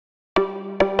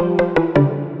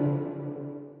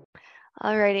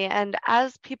Alrighty, and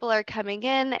as people are coming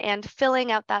in and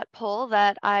filling out that poll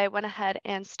that I went ahead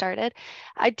and started,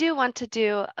 I do want to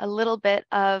do a little bit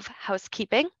of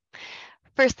housekeeping.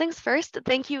 First things first,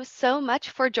 thank you so much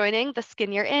for joining the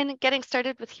Skin You're In, Getting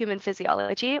Started with Human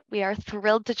Physiology. We are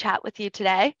thrilled to chat with you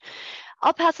today.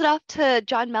 I'll pass it off to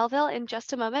John Melville in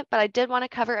just a moment, but I did want to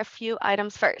cover a few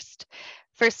items first.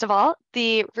 First of all,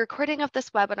 the recording of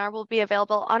this webinar will be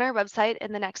available on our website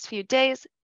in the next few days.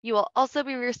 You will also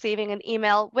be receiving an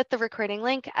email with the recording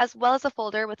link, as well as a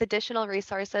folder with additional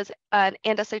resources and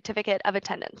a certificate of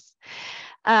attendance.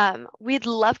 We'd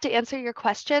love to answer your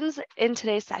questions in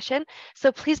today's session,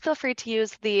 so please feel free to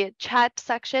use the chat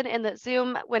section in the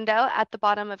Zoom window at the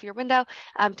bottom of your window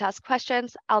to ask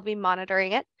questions. I'll be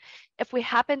monitoring it. If we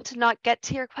happen to not get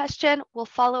to your question, we'll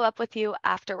follow up with you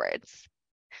afterwards.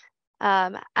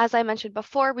 As I mentioned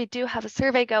before, we do have a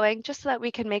survey going just so that we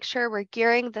can make sure we're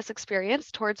gearing this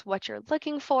experience towards what you're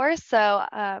looking for. So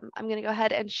I'm going to go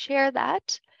ahead and share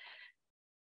that.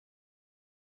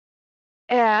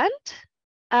 And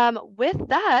with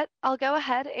that, I'll go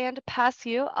ahead and pass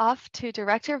you off to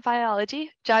Director of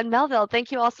Biology, John Melville.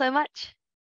 Thank you all so much.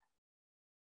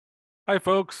 Hi,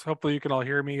 folks. Hopefully you can all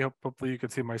hear me. Hopefully you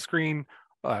can see my screen.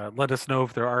 Let us know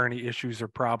if there are any issues or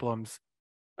problems,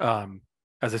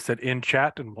 as I said, in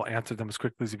chat, and we'll answer them as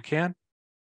quickly as we can.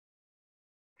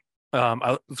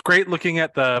 It's great looking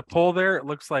at the poll there. It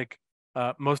looks like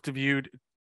most of you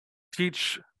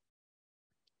teach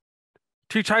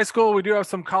high school. We do have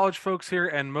some college folks here,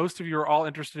 and most of you are all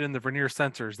interested in the Vernier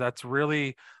sensors. That's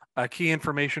really key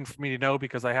information for me to know,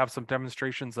 because I have some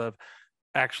demonstrations of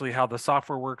actually how the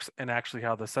software works and actually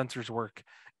how the sensors work,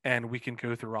 and we can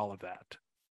go through all of that.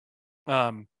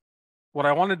 What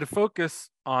I wanted to focus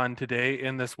on today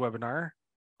in this webinar,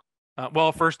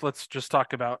 well, first let's just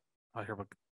talk about, you're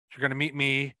going to meet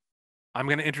me. I'm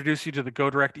going to introduce you to the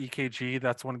GoDirect EKG.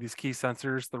 That's one of these key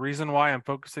sensors. The reason why I'm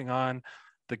focusing on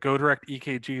the GoDirect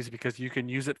EKG is because you can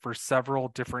use it for several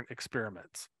different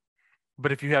experiments.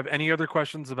 But if you have any other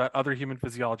questions about other human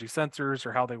physiology sensors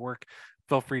or how they work,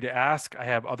 feel free to ask. I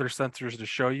have other sensors to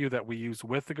show you that we use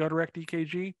with the GoDirect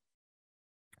EKG.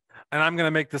 And I'm going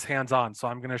to make this hands-on. So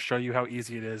I'm going to show you how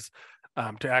easy it is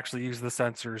to actually use the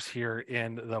sensors here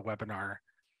in the webinar.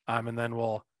 And then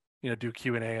we'll do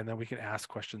Q&A, and then we can ask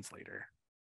questions later.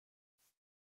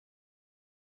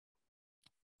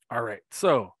 All right,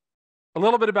 so a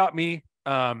little bit about me.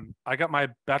 I got my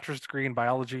bachelor's degree in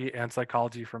biology and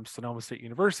psychology from Sonoma State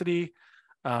University.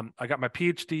 I got my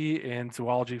PhD in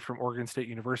zoology from Oregon State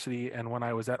University. And when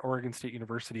I was at Oregon State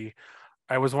University,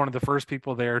 I was one of the first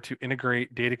people there to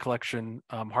integrate data collection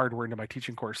hardware into my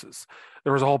teaching courses.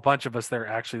 There was a whole bunch of us there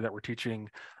actually that were teaching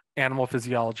animal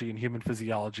physiology and human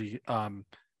physiology.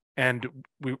 And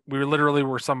we literally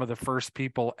were some of the first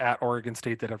people at Oregon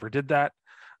State that ever did that.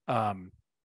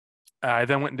 I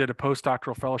then went and did a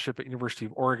postdoctoral fellowship at University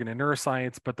of Oregon in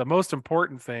neuroscience. But the most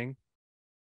important thing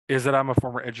is that I'm a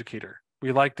former educator.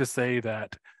 We like to say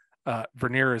that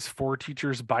Vernier is for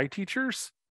teachers by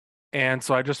teachers. And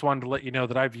so I just wanted to let you know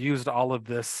that I've used all of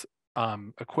this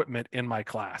equipment in my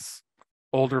class,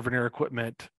 older Vernier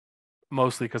equipment,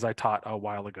 mostly because I taught a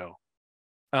while ago.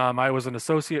 I was an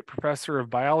associate professor of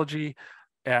biology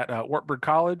at Wartburg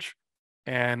College,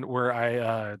 and where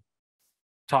I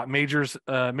taught majors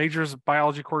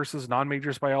biology courses,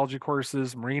 non-majors biology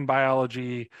courses, marine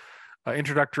biology,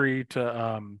 introductory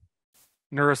to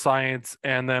neuroscience,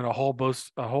 and then a whole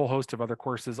host of other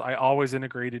courses. I always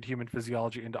integrated human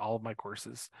physiology into all of my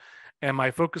courses. And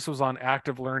my focus was on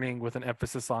active learning with an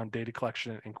emphasis on data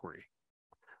collection and inquiry.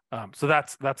 So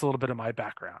that's a little bit of my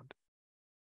background.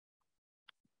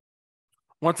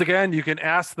 Once again, you can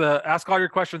ask all your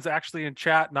questions actually in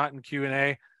chat, not in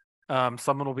Q&A.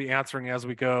 Someone will be answering as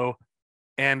we go.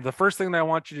 And the first thing that I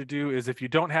want you to do is, if you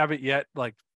don't have it yet,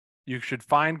 you should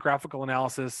find graphical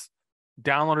analysis,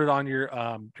 download it on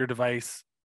your device,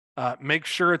 make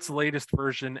sure it's the latest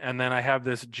version, and then I have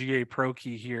this GA Pro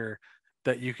key here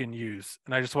that you can use.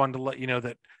 And I just wanted to let you know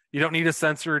that you don't need a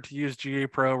sensor to use GA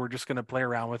Pro. We're just going to play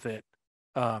around with it.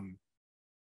 And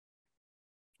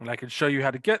I can show you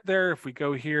how to get there. If we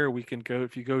go here,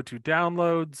 if you go to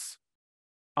downloads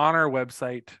on our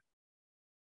website,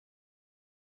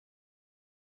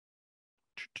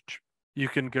 you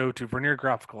can go to Vernier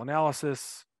Graphical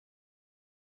Analysis.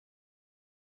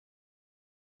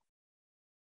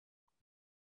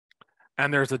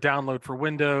 And there's a download for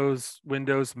Windows,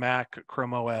 Mac,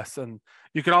 Chrome OS, and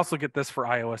you can also get this for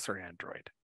iOS or Android.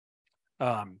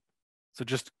 So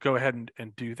just go ahead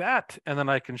and do that, and then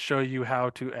I can show you how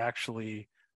to actually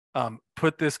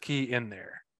put this key in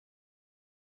there.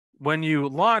 when you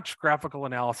launch graphical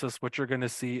analysis, what you're going to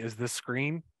see is this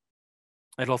screen.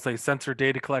 It'll say sensor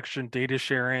data collection, data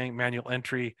sharing, manual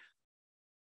entry.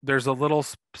 There's a little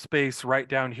space right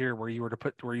down here where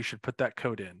you should put that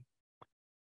code in.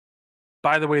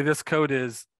 By the way, this code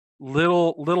is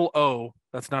little o,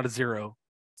 that's not a zero.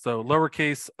 So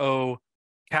lowercase o,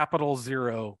 capital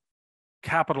 0,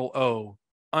 capital O,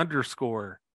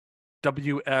 underscore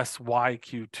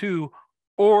WSYQ2,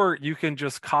 or you can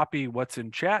just copy what's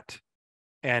in chat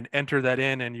and enter that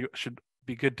in, and you should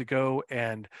be good to go,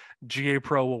 and GA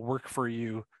Pro will work for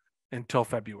you until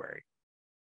February.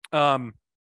 So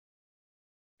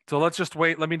let's just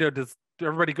wait. Let me know, does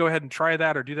everybody go ahead and try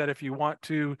that, or do that if you want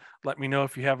to. Let me know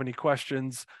if you have any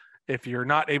questions. If you're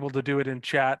not able to do it in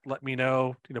chat, let me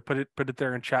know. Put it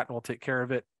there in chat and we'll take care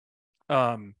of it.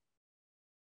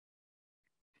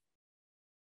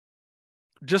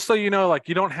 Just so you know, like,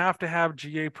 you don't have to have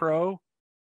GA Pro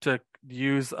to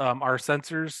use our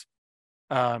sensors.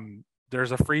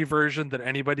 There's a free version that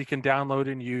anybody can download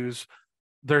and use.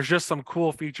 There's just some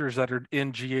cool features that are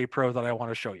in GA Pro that I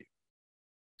want to show you.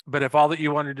 But if all that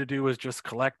you wanted to do is just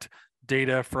collect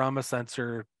data from a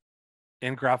sensor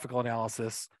in graphical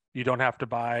analysis, you don't have to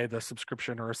buy the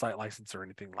subscription or a site license or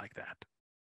anything like that.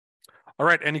 All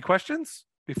right, any questions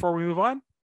before we move on?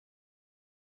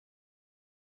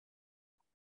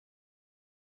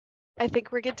 I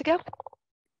think we're good to go.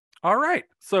 All right,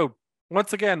 so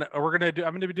once again, I'm going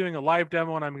to be doing a live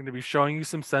demo, and I'm going to be showing you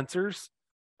some sensors.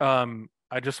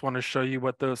 I just want to show you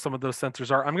what some of those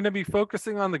sensors are. I'm going to be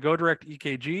focusing on the GoDirect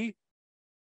EKG.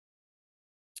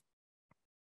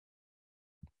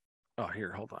 Oh,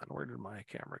 here, hold on. Where did my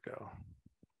camera go?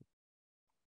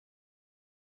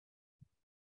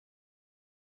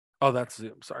 Oh, that's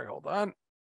Zoom. Sorry, hold on.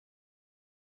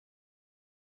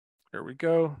 Here we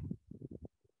go.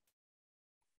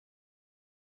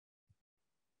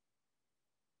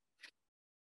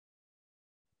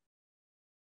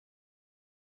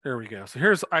 There we go. So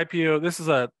here's IPO. This is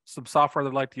some software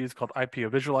that I like to use called IPO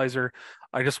Visualizer.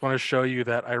 I just want to show you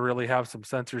that I really have some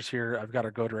sensors here. I've got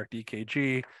a GoDirect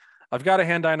EKG. I've got a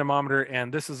hand dynamometer,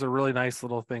 and this is a really nice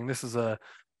little thing. This is a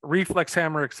reflex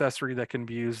hammer accessory that can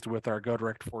be used with our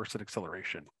GoDirect force and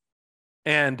acceleration.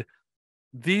 And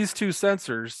these two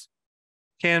sensors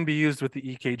can be used with the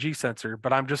EKG sensor,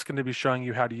 but I'm just going to be showing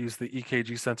you how to use the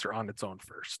EKG sensor on its own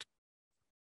first.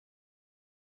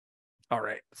 All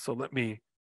right, so let me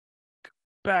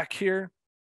back here.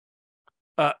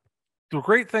 The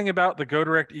great thing about the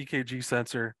GoDirect EKG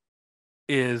sensor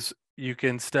is you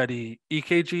can study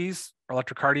EKGs,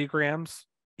 electrocardiograms,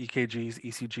 EKGs,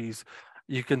 ECGs.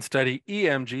 You can study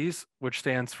EMGs, which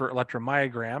stands for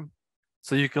electromyogram.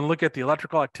 So you can look at the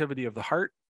electrical activity of the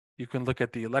heart. You can look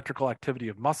at the electrical activity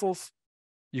of muscles.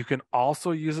 You can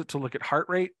also use it to look at heart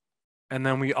rate. And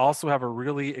then we also have a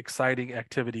really exciting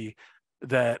activity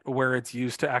where it's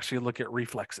used to actually look at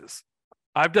reflexes.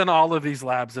 I've done all of these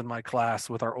labs in my class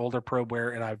with our older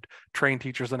probeware, and I've trained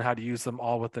teachers on how to use them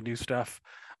all with the new stuff.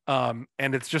 And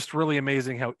it's just really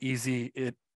amazing how easy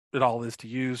it all is to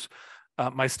use.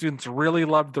 My students really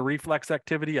loved the reflex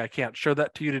activity. I can't show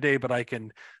that to you today, but I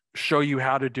can show you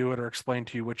how to do it or explain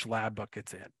to you which lab book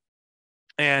it's in.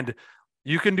 And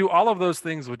you can do all of those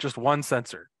things with just one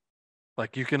sensor.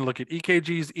 Like, you can look at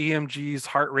EKGs, EMGs,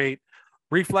 heart rate.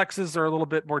 Reflexes are a little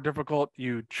bit more difficult.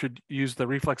 You should use the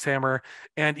reflex hammer,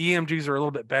 and EMGs are a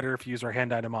little bit better if you use our hand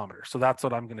dynamometer. So that's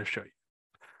what I'm going to show you.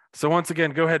 So once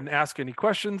again, go ahead and ask any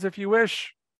questions if you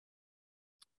wish.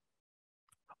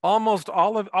 Almost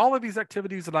all of these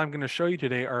activities that I'm going to show you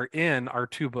today are in our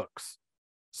two books.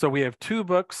 So we have two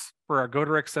books for our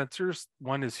GoDirect sensors.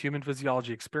 One is Human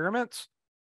Physiology Experiments.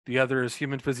 The other is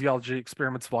Human Physiology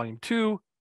Experiments Volume 2.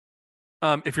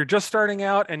 If you're just starting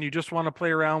out and you just want to play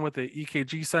around with the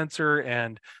EKG sensor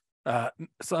and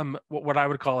some what I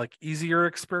would call like easier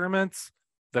experiments,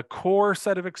 the core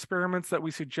set of experiments that we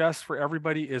suggest for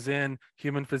everybody is in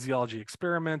Human Physiology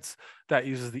Experiments. That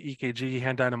uses the EKG,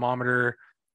 hand dynamometer,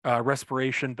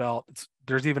 respiration belt.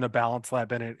 There's even a balance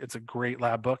lab in it. It's a great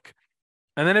lab book.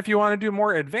 And then if you want to do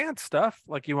more advanced stuff,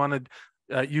 like you want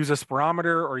to use a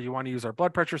spirometer, or you want to use our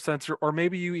blood pressure sensor, or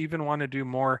maybe you even want to do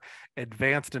more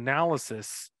advanced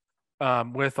analysis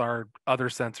with our other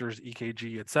sensors,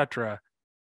 EKG, etc.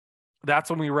 That's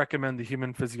when we recommend the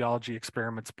Human Physiology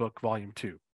Experiments book, Volume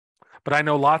 2. But I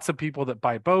know lots of people that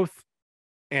buy both.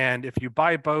 And if you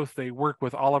buy both, they work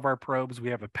with all of our probes. We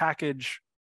have a package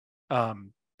of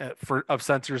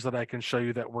sensors that I can show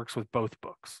you that works with both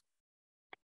books.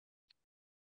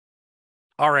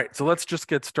 All right, so let's just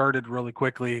get started really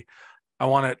quickly. I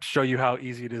want to show you how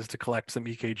easy it is to collect some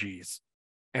EKGs.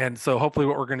 And so hopefully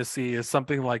what we're going to see is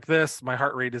something like this. My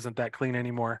heart rate isn't that clean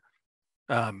anymore.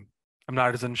 I'm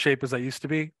not as in shape as I used to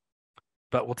be,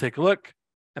 but we'll take a look.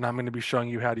 And I'm going to be showing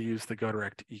you how to use the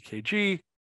GoDirect EKG.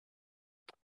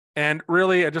 And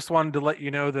really, I just wanted to let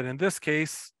you know that in this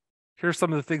case, here's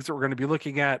some of the things that we're going to be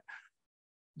looking at.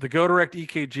 The GoDirect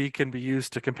EKG can be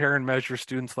used to compare and measure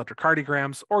students'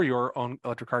 electrocardiograms or your own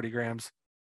electrocardiograms,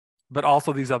 but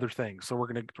also these other things. So we're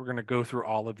gonna go through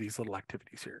all of these little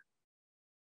activities here.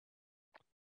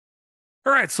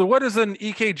 All right. So what is an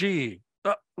EKG?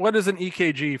 What is an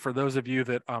EKG for those of you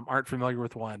that aren't familiar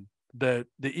with one? The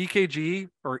EKG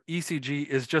or ECG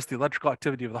is just the electrical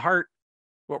activity of the heart.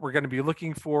 What we're going to be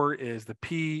looking for is the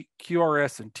P,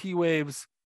 QRS, and T waves.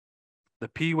 The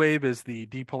P wave is the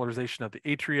depolarization of the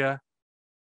atria.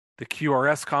 The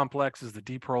QRS complex is the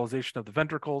depolarization of the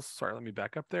ventricles. Sorry, let me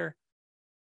back up there.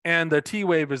 And the T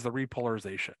wave is the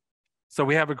repolarization. So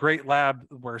we have a great lab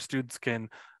where students can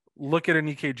look at an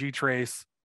EKG trace,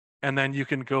 and then you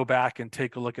can go back and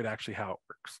take a look at actually how it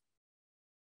works.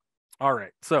 All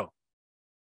right, so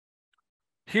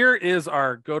here is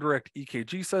our GoDirect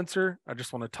EKG sensor. I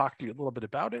just want to talk to you a little bit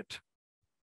about it.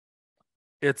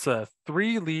 It's a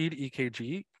 3-lead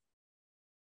EKG.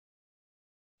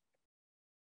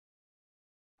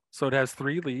 So it has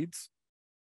 3 leads.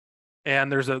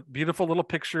 And there's a beautiful little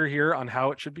picture here on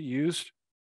how it should be used.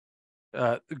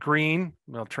 Green,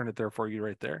 I'll turn it there for you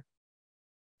right there.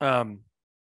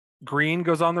 Green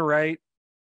goes on the right,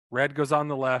 red goes on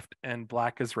the left, and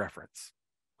black is reference.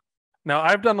 Now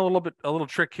I've done a little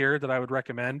trick here that I would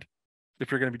recommend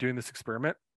if you're going to be doing this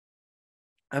experiment.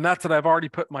 And that's that I've already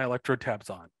put my electrode tabs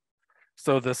on.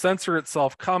 So the sensor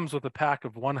itself comes with a pack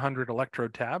of 100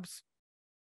 electrode tabs.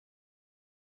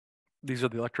 These are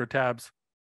the electrode tabs.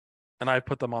 And I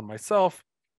put them on myself.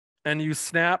 And you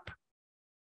snap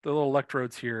the little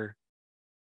electrodes here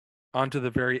onto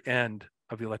the very end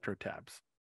of the electrode tabs.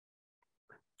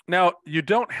 Now, you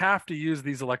don't have to use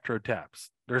these electrode tabs.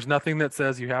 There's nothing that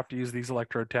says you have to use these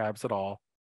electrode tabs at all.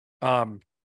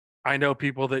 I know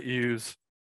people that use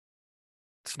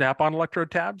snap-on electrode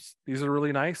tabs. These are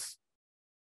really nice.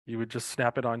 You would just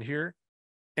snap it on here.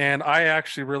 And I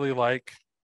actually really like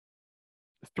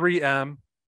 3M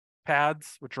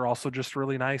pads, which are also just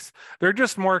really nice. They're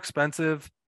just more expensive.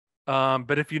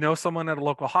 But if you know someone at a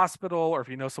local hospital, or if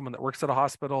you know someone that works at a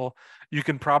hospital, you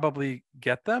can probably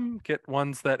get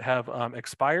ones that have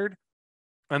expired,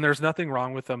 and there's nothing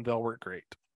wrong with them. They'll work great.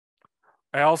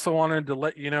 I also wanted to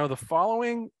let you know the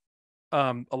following.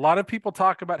 A lot of people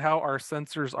talk about how our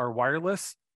sensors are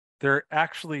wireless. They're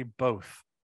actually both.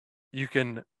 You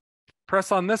can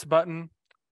press on this button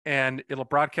and it'll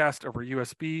broadcast over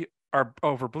USB or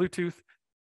over Bluetooth,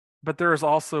 but there is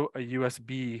also a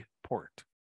USB port.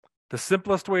 The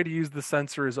simplest way to use the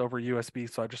sensor is over USB,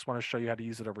 so I just want to show you how to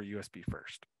use it over USB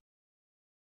first.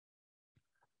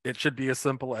 It should be as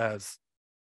simple as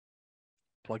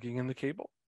plugging in the cable.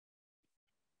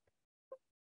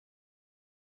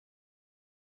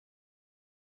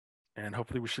 And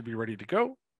hopefully we should be ready to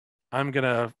go. I'm going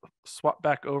to swap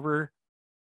back over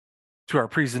to our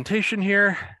presentation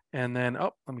here. And then,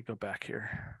 let me go back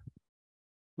here.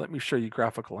 Let me show you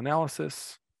graphical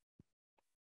analysis.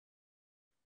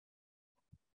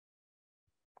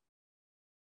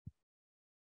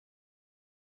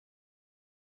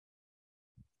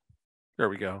 There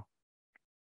we go.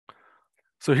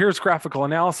 So here's graphical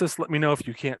analysis. Let me know if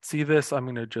you can't see this. I'm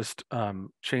going to just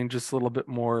change this a little bit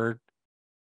more.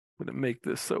 I'm going to make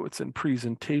this so it's in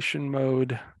presentation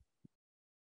mode.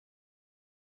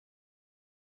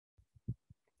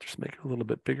 Just make it a little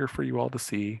bit bigger for you all to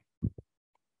see.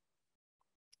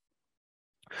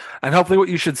 And hopefully what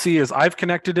you should see is I've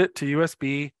connected it to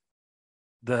USB.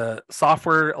 The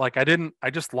software,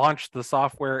 I just launched the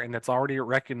software and it's already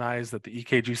recognized that the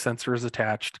EKG sensor is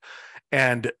attached.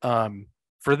 And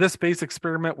for this base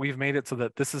experiment, we've made it so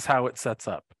that this is how it sets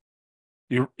up.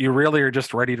 You really are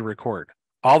just ready to record.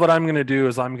 All that I'm going to do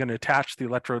is I'm going to attach the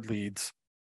electrode leads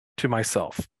to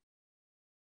myself.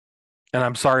 And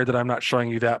I'm sorry that I'm not showing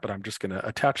you that, but I'm just going to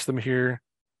attach them here.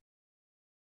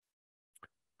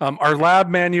 Our lab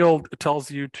manual tells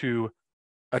you to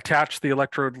attach the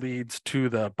electrode leads to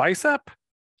the bicep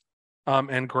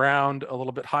and ground a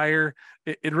little bit higher.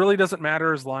 It really doesn't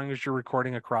matter as long as you're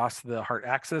recording across the heart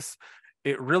axis.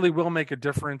 It really will make a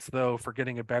difference, though, for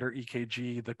getting a better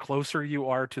EKG. The closer you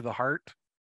are to the heart,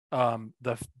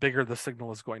 the bigger the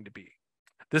signal is going to be.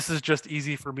 This is just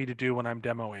easy for me to do when I'm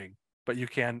demoing, but you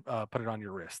can put it on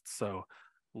your wrist. So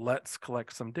let's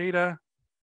collect some data.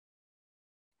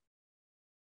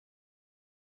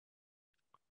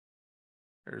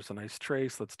 There's a nice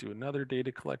trace. Let's do another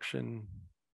data collection.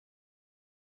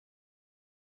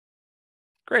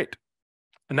 Great.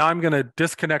 And now I'm going to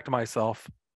disconnect myself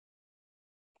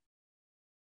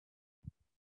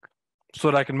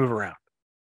so that I can move around.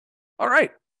 All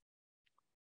right.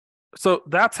 So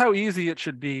that's how easy it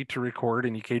should be to record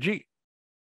an EKG.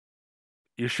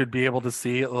 You should be able to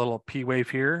see a little P wave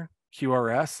here,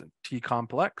 QRS, and T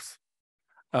complex.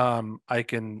 I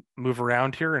can move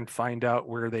around here and find out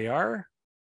where they are.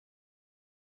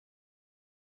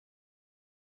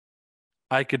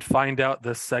 I could find out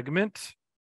the segment,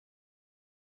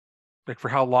 like for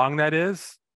how long that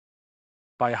is,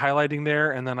 by highlighting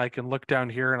there, and then I can look down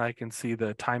here and I can see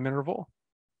the time interval.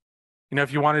 You know,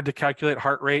 if you wanted to calculate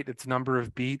heart rate, it's number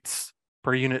of beats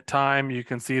per unit time. You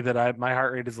can see that my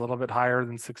heart rate is a little bit higher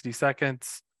than 60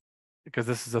 seconds because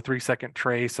this is a 3-second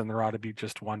trace and there ought to be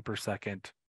just 1 per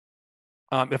second.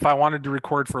 If I wanted to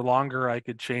record for longer, I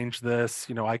could change this.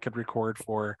 You know, I could record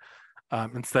for,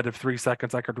 instead of 3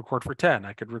 seconds, I could record for 10.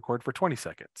 I could record for 20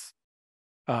 seconds.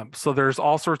 So there's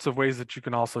all sorts of ways that you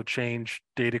can also change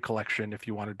data collection if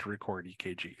you wanted to record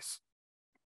EKGs.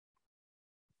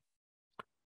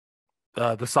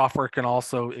 The software can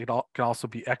also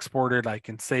be exported. I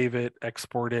can save it,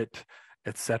 export it,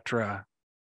 etc.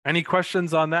 Any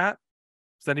questions on that?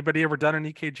 Has anybody ever done an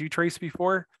EKG trace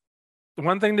before? The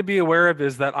one thing to be aware of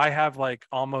is that I have like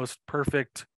almost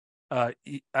perfect, I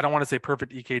don't want to say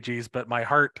perfect EKGs, but my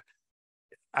heart,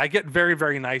 I get very,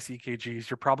 very nice EKGs.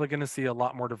 You're probably going to see a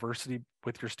lot more diversity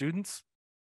with your students.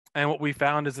 And what we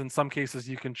found is in some cases,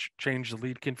 you can change the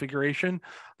lead configuration.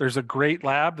 There's a great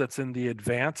lab that's in the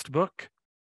advanced book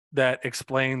that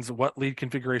explains what lead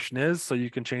configuration is. So you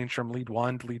can change from lead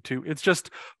 1 to lead 2. It's just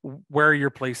where you're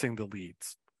placing the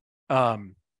leads.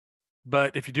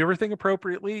 But if you do everything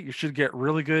appropriately, you should get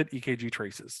really good EKG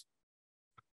traces.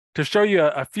 To show you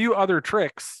a few other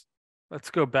tricks, let's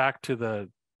go back to the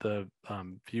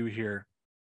view here.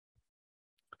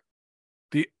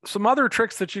 Some other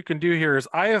tricks that you can do here is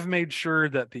I have made sure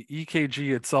that the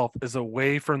EKG itself is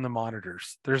away from the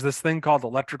monitors. There's this thing called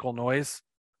electrical noise,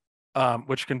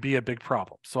 which can be a big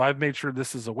problem. So I've made sure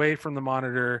this is away from the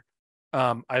monitor.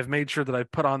 I've made sure that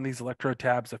I've put on these electrode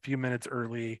tabs a few minutes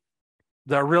early.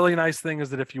 The really nice thing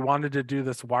is that if you wanted to do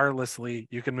this wirelessly,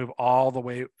 you can move all the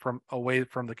way away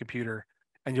from the computer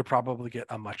and you'll probably get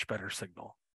a much better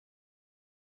signal.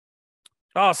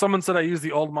 Oh, someone said I use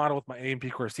the old model with my A&P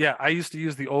course. Yeah, I used to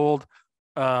use the old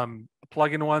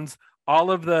plugin ones.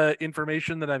 All of the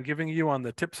information that I'm giving you on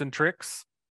the tips and tricks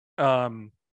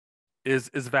is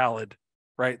valid,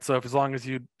 right? So as long as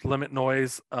you limit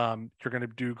noise, you're going to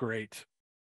do great.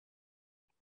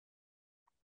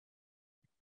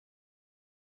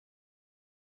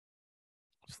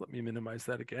 Just let me minimize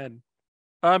that again.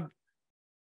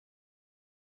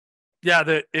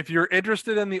 Yeah, if you're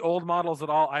interested in the old models at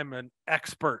all, I'm an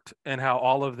expert in how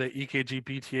all of the EKG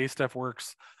PTA stuff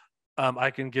works. I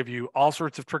can give you all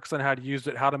sorts of tricks on how to use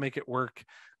it, how to make it work.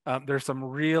 There's some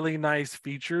really nice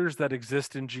features that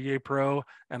exist in GA Pro,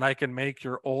 and I can make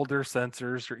your older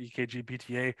sensors, your EKG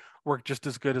PTA, work just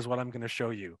as good as what I'm going to show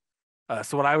you.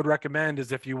 So what I would recommend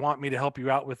is if you want me to help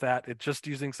you out with that, it's just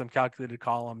using some calculated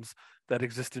columns that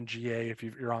exist in GA if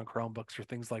you're on Chromebooks or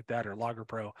things like that, or Logger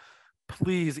Pro.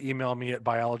 Please email me at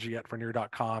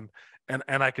biology@vernier.com and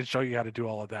I can show you how to do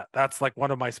all of that. That's like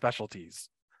one of my specialties.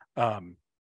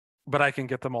 But I can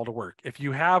get them all to work. If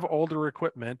you have older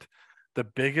equipment, the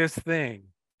biggest thing,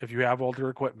 if you have older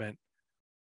equipment,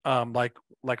 like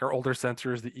our older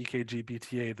sensors, the EKG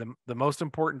BTA, the most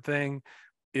important thing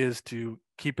is to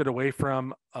keep it away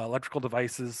from electrical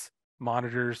devices,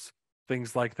 monitors,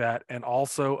 things like that. And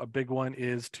also a big one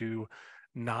is to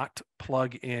not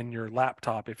plug in your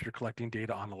laptop if you're collecting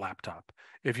data on a laptop.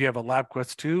 If you have a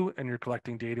LabQuest 2 and you're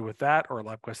collecting data with that, or a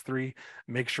LabQuest 3,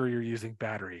 make sure you're using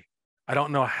battery. I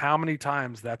don't know how many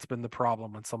times that's been the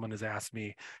problem when someone has asked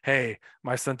me, hey,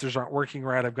 my sensors aren't working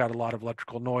right. I've got a lot of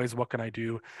electrical noise. What can I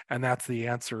do? And that's the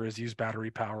answer, is use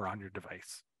battery power on your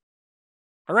device.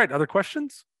 All right, other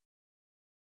questions?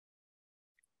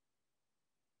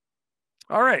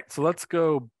 All right, so let's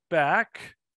go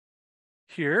back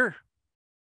here.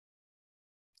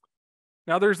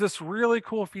 Now there's this really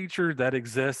cool feature that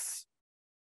exists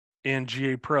in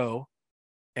GA Pro,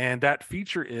 and that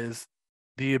feature is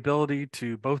the ability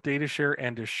to both data share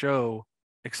and to show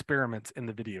experiments in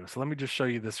the video. So let me just show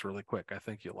you this really quick. I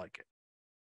think you'll like it.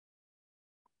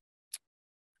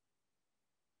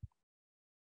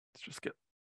 Let's just get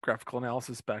graphical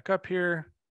analysis back up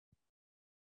here.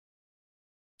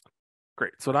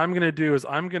 Great. So what I'm going to do is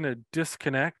I'm going to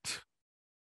disconnect.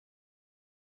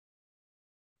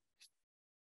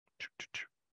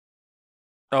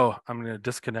 Oh, I'm going to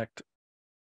disconnect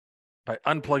by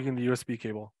unplugging the USB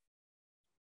cable.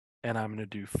 and I'm going to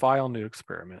do File, New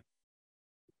Experiment.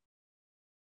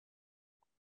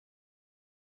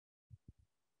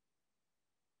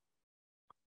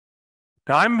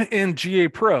 Now I'm in GA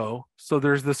Pro, so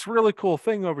there's this really cool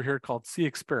thing over here called See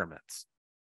Experiments.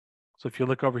 So if you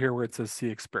look over here where it says See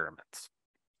Experiments.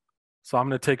 So I'm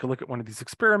going to take a look at one of these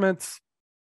experiments.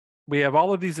 We have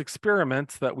all of these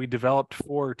experiments that we developed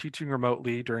for teaching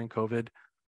remotely during COVID,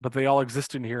 but they all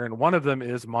exist in here. And one of them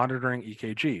is monitoring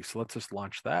EKG. So let's just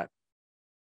launch that.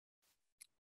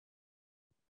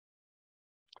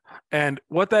 And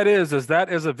what that is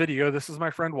a video. This is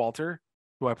my friend Walter,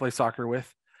 who I play soccer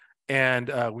with.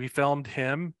 And we filmed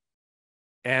him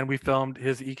and we filmed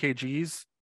his EKGs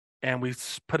and we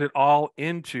put it all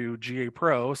into GA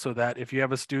Pro so that if you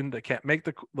have a student that can't make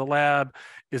the lab,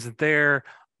 isn't there,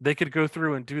 they could go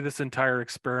through and do this entire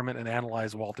experiment and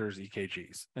analyze Walter's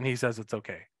EKGs. And he says it's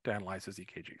okay to analyze his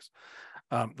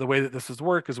EKGs. The way that this is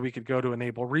work is we could go to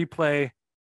enable replay,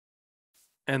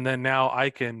 and then now I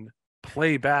can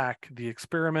play back the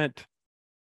experiment.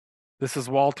 This is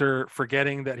Walter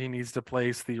forgetting that he needs to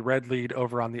place the red lead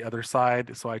over on the other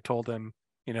side. So I told him,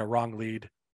 wrong lead,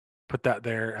 put that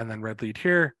there, and then red lead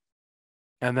here.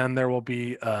 And then there will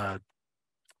be a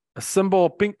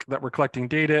symbol, pink, that we're collecting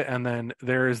data, and then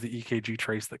there is the EKG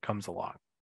trace that comes along.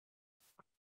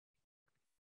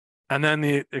 And then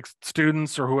the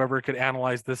students or whoever could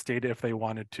analyze this data if they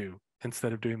wanted to,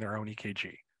 instead of doing their own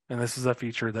EKG. And this is a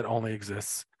feature that only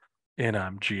exists in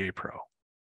GA Pro.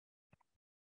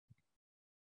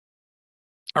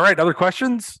 All right, other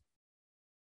questions?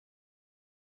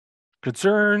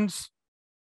 Concerns?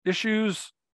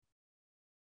 Issues?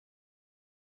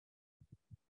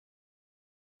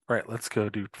 All right, let's go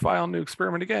do File, New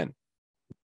Experiment again.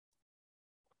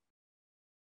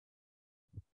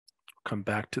 Come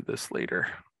back to this later.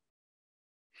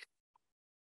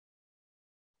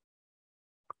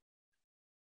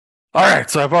 All right,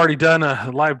 so I've already done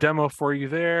a live demo for you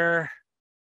there.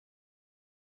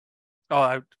 Oh,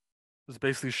 I was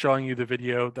basically showing you the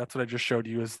video. That's what I just showed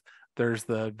you, is there's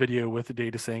the video with the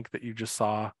data sync that you just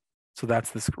saw. So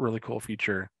that's this really cool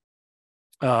feature.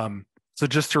 So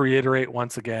just to reiterate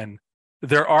once again,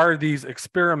 there are these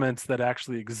experiments that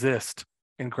actually exist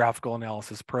in Graphical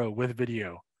Analysis Pro with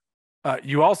video.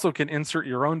 You also can insert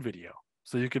your own video.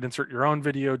 So you could insert your own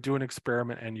video, do an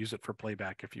experiment, and use it for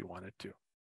playback if you wanted to.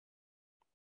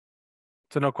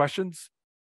 So no questions?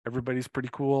 Everybody's pretty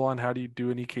cool on how do you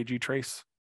do an EKG trace?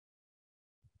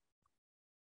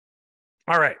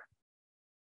 All right.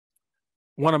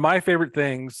 One of my favorite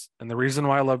things, and the reason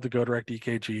why I love the GoDirect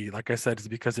EKG, like I said, is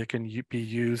because it can be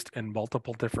used in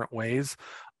multiple different ways.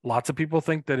 Lots of people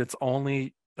think that it's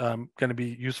only going to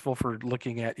be useful for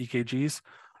looking at EKGs.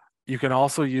 You can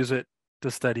also use it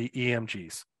to study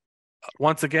EMGs.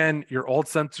 Once again, your old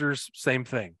sensors, same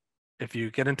thing. If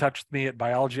you get in touch with me at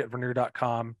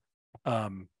biology@vernier.com,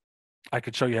 I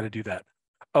could show you how to do that.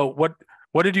 Oh,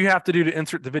 what did you have to do to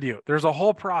insert the video? There's a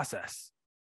whole process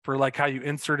for like how you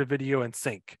insert a video and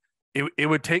sync. It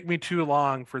would take me too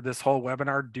long for this whole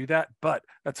webinar to do that, but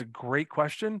that's a great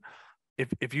question.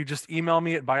 If you just email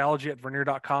me at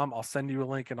biology@vernier.com, I'll send you a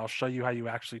link and I'll show you how you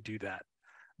actually do that.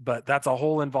 But that's a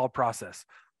whole involved process.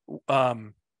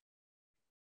 How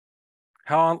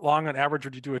long on average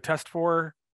would you do a test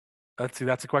for? Let's see,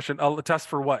 that's a question. Oh, a test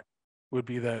for what would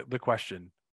be the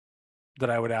question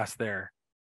that I would ask there.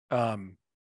 Sorry,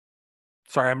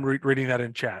 I'm reading that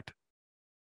in chat.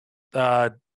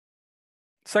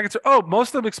 Seconds.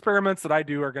 Most of the experiments that I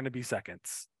do are going to be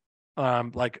seconds.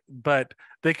 But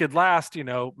they could last,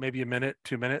 maybe a minute,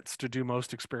 2 minutes to do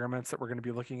most experiments that we're going to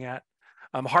be looking at.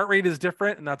 Heart rate is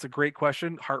different, and that's a great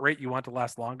question. Heart rate, you want to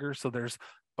last longer. So there's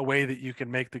a way that you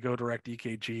can make the GoDirect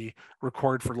EKG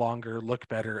record for longer, look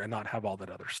better, and not have all that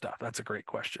other stuff. That's a great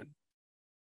question.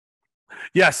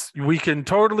 Yes, we can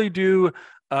totally do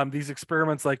these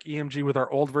experiments like EMG with our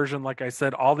old version. Like I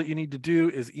said, all that you need to do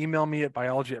is email me at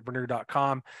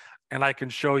biology@vernier.com and I can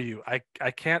show you.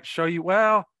 I can't show you.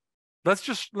 Well, let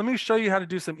me show you how to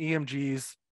do some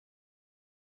EMGs.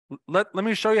 Let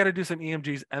me show you how to do some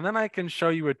EMGs, and then I can show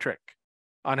you a trick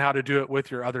on how to do it with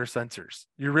your other sensors.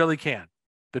 You really can.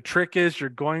 The trick is you're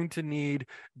going to need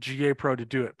GA Pro to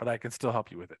do it, but I can still help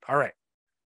you with it. All right.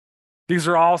 These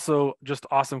are also just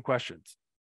awesome questions.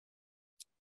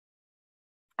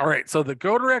 All right, so the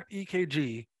GoDirect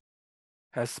EKG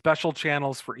has special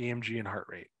channels for EMG and heart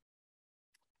rate.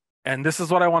 And this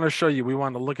is what I want to show you. We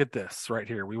want to look at this right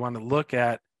here. We want to look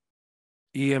at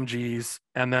EMGs,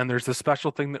 and then there's a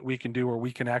special thing that we can do where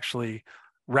we can actually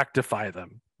rectify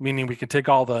them, meaning we can take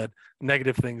all the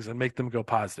negative things and make them go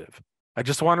positive. I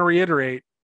just want to reiterate,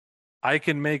 I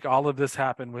can make all of this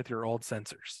happen with your old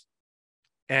sensors.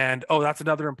 And oh, that's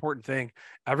another important thing.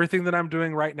 Everything that I'm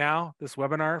doing right now, this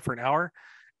webinar for an hour,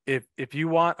 if you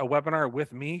want a webinar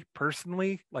with me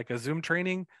personally, like a Zoom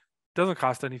training, doesn't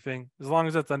cost anything. As long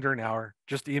as it's under an hour,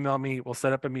 just email me. We'll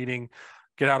set up a meeting,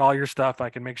 get out all your stuff. I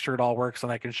can make sure it all works,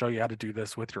 and I can show you how to do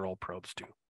this with your old probes too.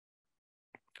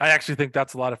 I actually think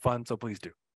that's a lot of fun, so please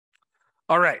do.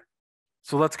 All right,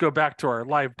 so let's go back to our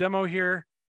live demo here.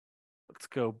 Let's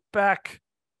go back.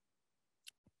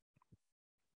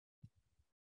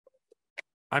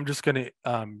 I'm just going to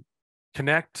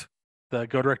connect the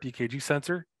GoDirect EKG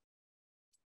sensor.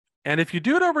 And if you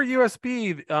do it over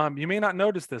USB, you may not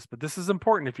notice this, but this is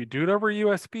important. If you do it over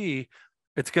USB,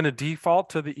 it's going to default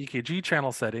to the EKG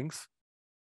channel settings.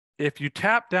 If you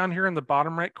tap down here in the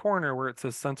bottom right corner where it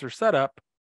says sensor setup,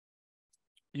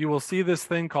 you will see this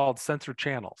thing called sensor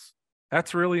channels.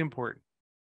 That's really important.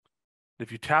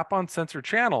 If you tap on sensor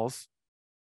channels,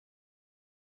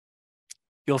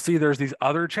 you'll see there's these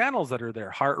other channels that are there: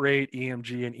 heart rate,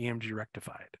 EMG, and EMG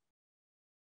rectified.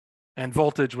 And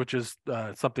voltage, which is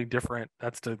something different.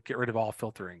 That's to get rid of all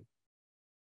filtering.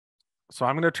 So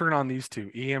I'm going to turn on these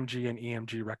two, EMG and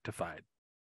EMG rectified.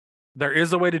 There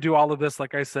is a way to do all of this,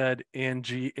 like I said, in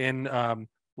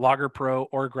Logger Pro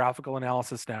or Graphical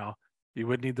Analysis now. You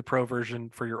would need the Pro version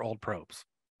for your old probes.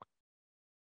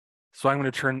 So I'm going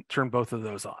to turn both of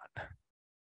those on.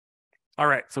 All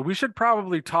right, so we should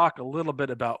probably talk a little bit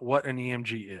about what an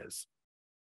EMG is.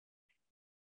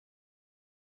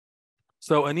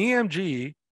 So an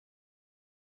EMG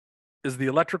is the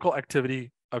electrical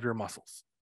activity of your muscles.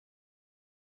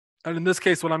 And in this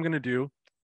case, what I'm going to do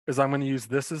is I'm going to use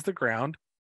this as the ground.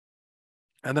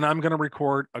 And then I'm going to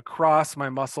record across my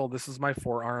muscle. This is my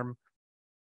forearm.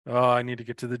 Oh, I need to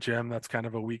get to the gym. That's kind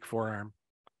of a weak forearm.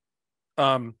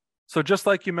 So just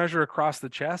like you measure across the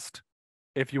chest,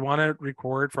 if you want to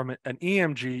record from an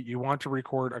EMG, you want to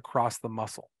record across the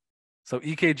muscle. So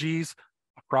EKGs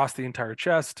across the entire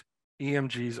chest,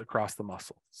 EMGs across the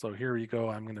muscle. So here you go.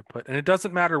 I'm going to put, and it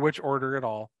doesn't matter which order at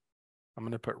all. I'm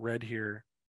going to put red here,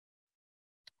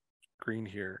 green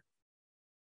here,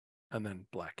 and then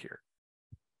black here.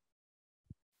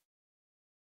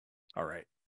 All right.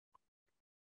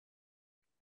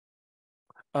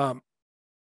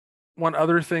 One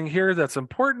other thing here that's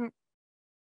important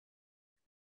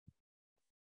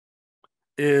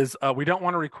is we don't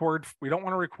want to record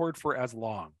for as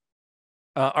long.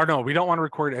 Or no, we don't want to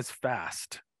record as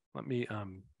fast. Let me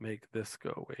make this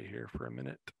go away here for a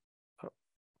minute.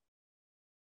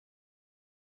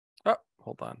 Oh,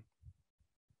 hold on.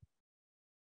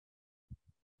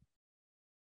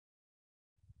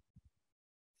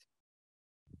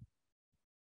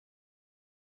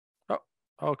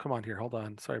 Oh, come on here. Hold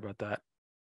on. Sorry about that.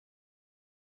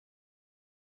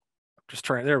 Just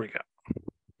trying. There we go.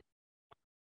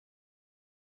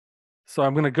 So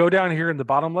I'm going to go down here in the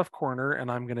bottom left corner and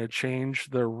I'm going to change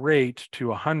the rate to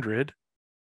 100.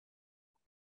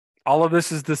 All of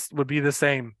this would be the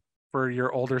same for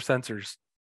your older sensors.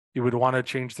 You would want to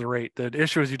change the rate. The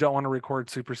issue is you don't want to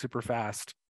record super, super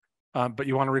fast, but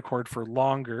you want to record for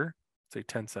longer, say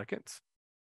 10 seconds.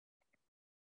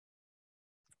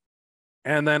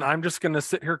 And then I'm just going to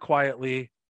sit here quietly.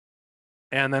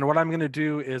 And then what I'm going to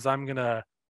do is I'm going to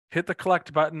hit the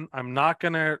collect button. I'm not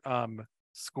going to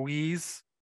squeeze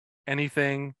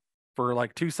anything for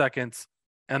like 2 seconds.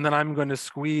 And then I'm going to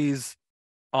squeeze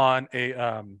on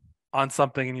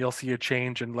something and you'll see a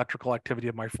change in electrical activity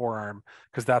of my forearm,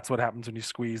 because that's what happens when you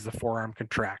squeeze. The forearm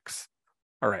contracts.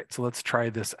 All right, so let's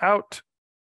try this out.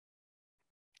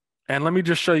 And let me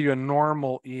just show you a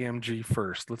normal EMG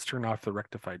first. Let's turn off the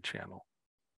rectified channel.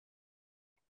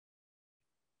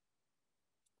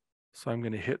 So I'm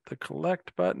going to hit the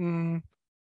collect button,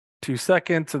 2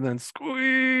 seconds, and then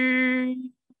squeeze,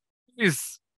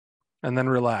 and then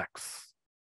relax,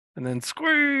 and then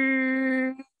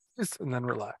squeeze, and then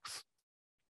relax.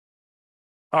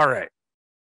 All right.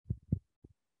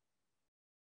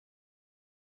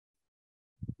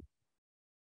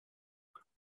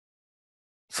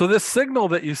 So this signal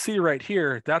that you see right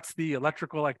here, that's the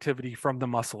electrical activity from the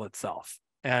muscle itself.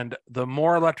 And the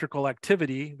more electrical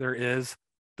activity there is,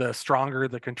 the stronger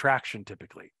the contraction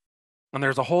typically. And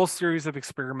there's a whole series of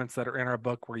experiments that are in our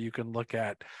book where you can look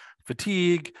at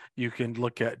fatigue, you can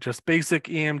look at just basic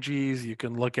EMGs, you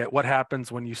can look at what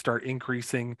happens when you start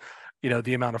increasing,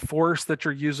 the amount of force that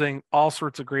you're using, all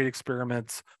sorts of great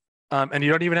experiments. And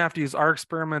you don't even have to use our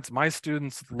experiments. My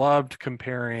students loved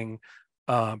comparing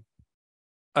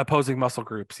opposing muscle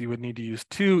groups. You would need to use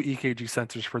 2 EKG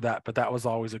sensors for that, but that was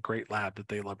always a great lab that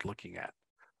they loved looking at.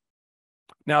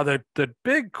 Now, the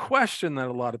big question that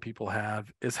a lot of people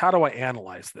have is, how do I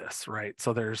analyze this, right?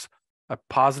 So there's a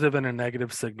positive and a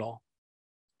negative signal.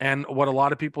 And what a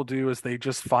lot of people do is they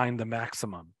just find the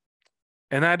maximum.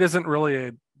 And that isn't really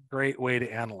a great way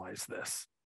to analyze this.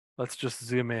 Let's just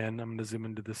zoom in. I'm going to zoom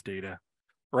into this data.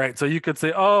 Right. So you could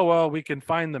say, oh, well, we can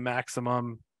find the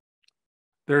maximum.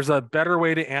 There's a better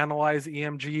way to analyze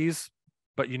EMGs,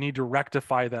 but you need to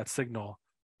rectify that signal.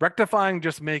 Rectifying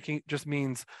just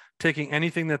means taking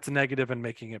anything that's negative and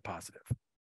making it positive.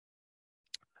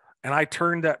 And I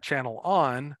turned that channel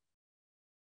on.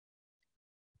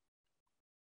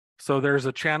 So there's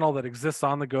a channel that exists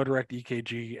on the GoDirect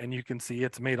EKG, and you can see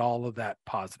it's made all of that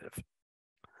positive.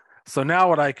 So now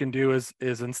what I can do is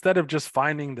instead of just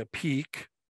finding the peak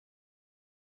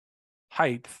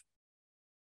height,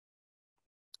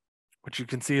 which you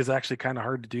can see is actually kind of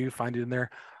hard to do, find it in there,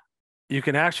 you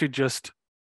can actually just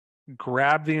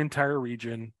grab the entire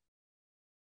region,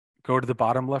 go to the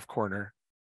bottom left corner,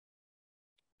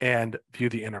 and view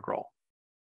the integral.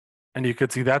 And you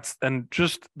could see and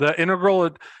just the integral,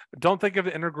 don't think of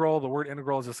the integral, the word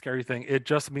integral is a scary thing. It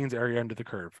just means area under the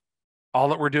curve. All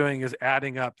that we're doing is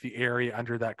adding up the area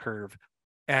under that curve.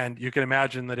 And you can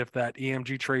imagine that if that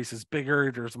EMG trace is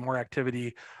bigger, there's more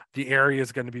activity, the area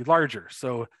is going to be larger.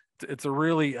 So it's a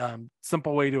really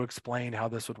simple way to explain how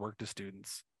this would work to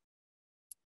students.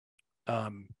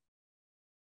 And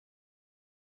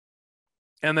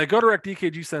the GoDirect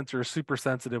EKG sensor is super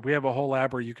sensitive. We have a whole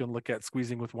lab where you can look at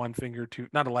squeezing with one finger to,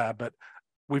 not a lab, but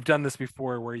we've done this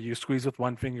before where you squeeze with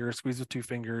one finger, squeeze with two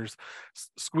fingers,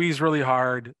 squeeze really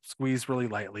hard, squeeze really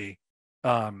lightly.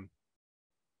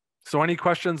 So any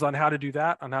questions on how to do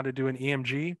that, on how to do an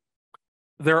EMG?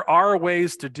 There are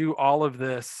ways to do all of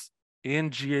this in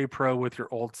GA Pro with your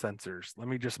old sensors. Let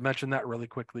me just mention that really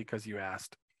quickly because you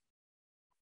asked.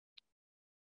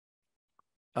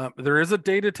 There is a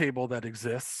data table that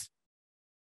exists.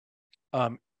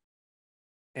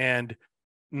 And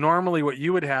normally what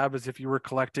you would have is if you were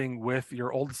collecting with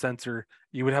your old sensor,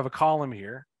 you would have a column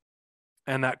here.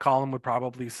 And that column would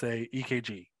probably say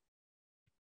EKG.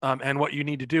 And what you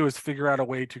need to do is figure out a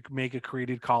way to make a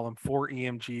created column for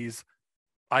EMGs.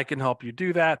 I can help you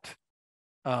do that.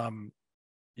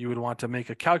 You would want to make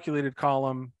a calculated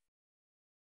column.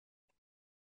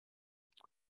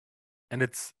 And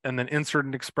then insert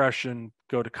an expression,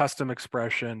 go to custom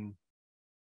expression.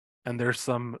 And there's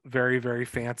some very, very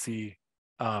fancy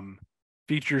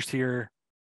features here.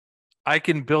 I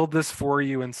can build this for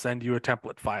you and send you a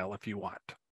template file if you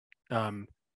want.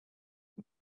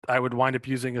 I would wind up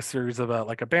using a series of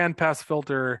like a bandpass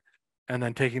filter and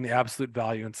then taking the absolute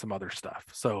value and some other stuff.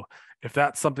 So if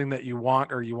that's something that you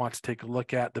want or you want to take a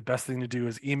look at, the best thing to do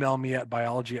is email me at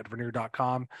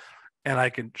biology@vernier.com and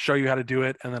I can show you how to do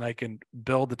it. And then I can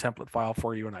build the template file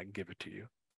for you and I can give it to you.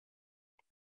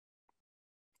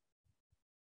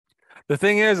 The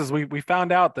thing is we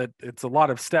found out that it's a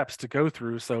lot of steps to go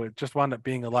through. So it just wound up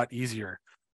being a lot easier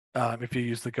if you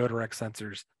use the GoDirect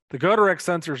sensors. The GoDirect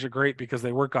sensors are great because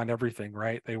they work on everything,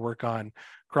 right? They work on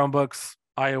Chromebooks,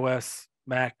 iOS,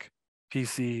 Mac,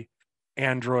 PC,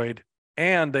 Android,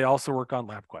 and they also work on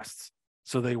LabQuests.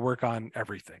 So they work on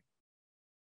everything.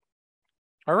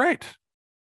 All right.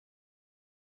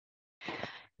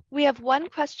 We have one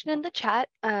question in the chat.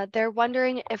 They're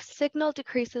wondering if signal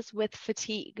decreases with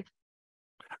fatigue.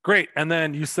 Great. And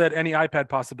then you said any iPad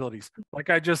possibilities. Like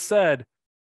I just said,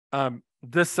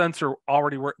 this sensor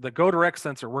already works. The GoDirect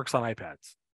sensor works on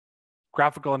iPads.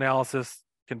 Graphical analysis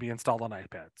can be installed on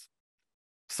iPads.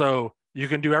 So you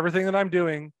can do everything that I'm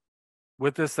doing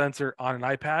with this sensor on an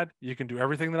iPad. You can do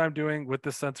everything that I'm doing with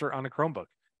this sensor on a Chromebook.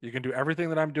 You can do everything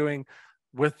that I'm doing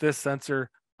with this sensor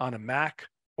on a Mac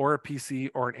or a PC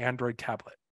or an Android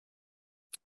tablet.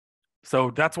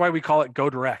 So that's why we call it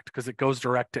GoDirect, because it goes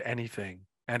direct to anything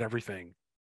and everything.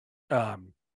 All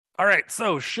right,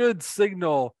 so should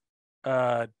signal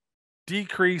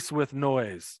decrease with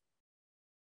noise?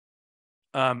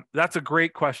 That's a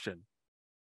great question.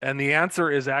 And the answer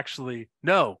is actually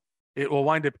no, it will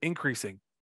wind up increasing.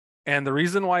 And the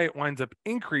reason why it winds up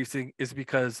increasing is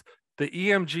because the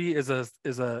EMG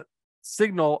is a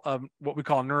signal of what we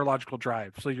call neurological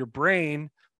drive. So your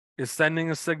brain is sending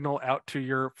a signal out to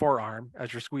your forearm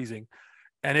as you're squeezing,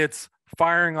 and it's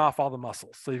firing off all the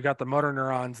muscles. So you've got the motor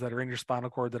neurons that are in your spinal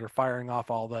cord that are firing off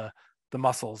all the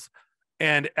muscles.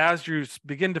 And as you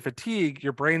begin to fatigue,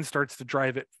 your brain starts to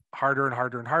drive it harder and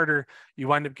harder and harder. You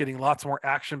wind up getting lots more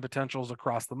action potentials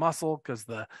across the muscle because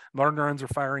the motor neurons are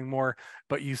firing more,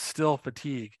 but you still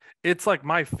fatigue. It's like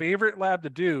my favorite lab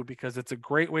to do because it's a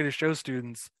great way to show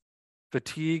students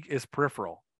fatigue is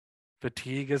peripheral.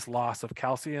 Fatigue is loss of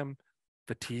calcium.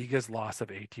 Fatigue is loss of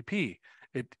ATP.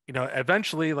 It,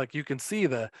 eventually, like you can see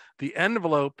the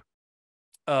envelope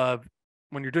of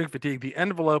when you're doing fatigue, the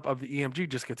envelope of the EMG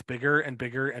just gets bigger and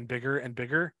bigger and bigger and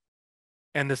bigger.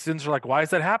 And the students are like, why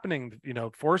is that happening? You know,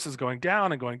 force is going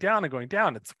down and going down and going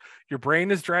down. It's your brain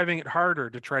is driving it harder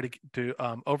to try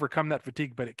to overcome that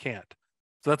fatigue, but it can't.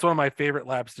 So that's one of my favorite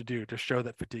labs to do, to show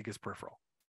that fatigue is peripheral.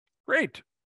 Great.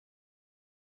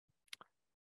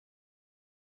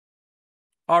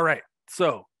 All right.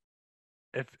 So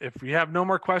if we have no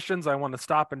more questions, I want to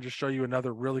stop and just show you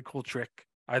another really cool trick.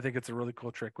 I think it's a really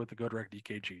cool trick with the GoDirect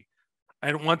EKG.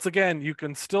 And once again, you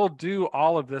can still do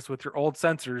all of this with your old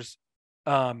sensors.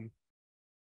 You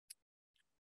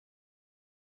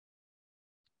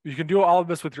can do all of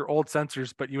this with your old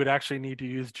sensors, but you would actually need to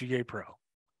use GA Pro.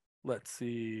 Let's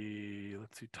see,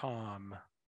 Tom.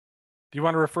 Do you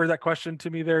want to refer that question to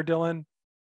me there, Dylan?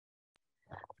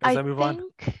 As I move on?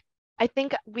 I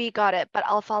think we got it, but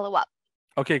I'll follow up.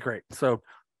 Okay, great. So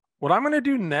what I'm going to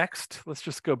do next, let's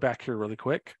just go back here really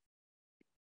quick.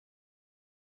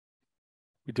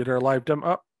 We did our live demo.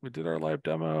 Oh, we did our live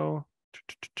demo.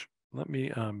 Let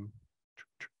me,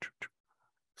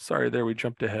 sorry, there we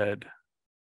jumped ahead.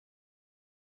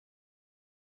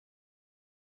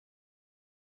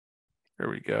 There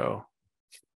we go.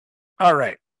 All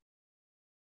right.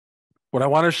 What I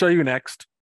want to show you next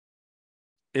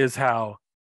is how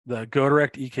the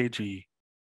GoDirect EKG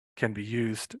can be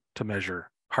used to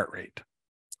measure heart rate.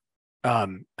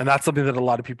 And that's something that a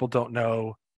lot of people don't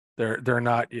know. They're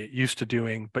not used to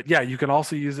doing, but yeah, you can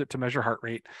also use it to measure heart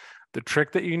rate. The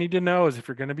trick that you need to know is if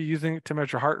you're going to be using it to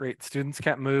measure heart rate, students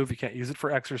can't move, you can't use it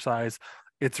for exercise.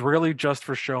 It's really just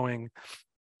for showing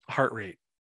heart rate.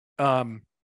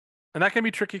 And that can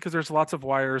be tricky because there's lots of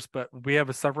wires, but we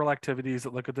have several activities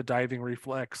that look at the diving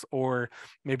reflex, or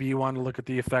maybe you want to look at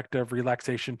the effect of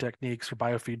relaxation techniques or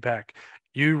biofeedback.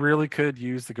 You really could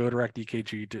use the GoDirect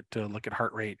EKG to look at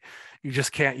heart rate. You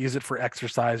just can't use it for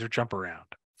exercise or jump around.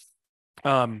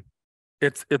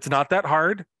 It's not that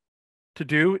hard to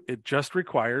do. It just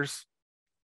requires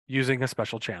using a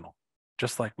special channel,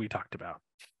 just like we talked about.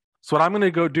 So what I'm going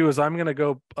to go do is I'm going to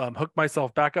go hook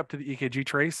myself back up to the EKG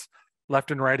trace,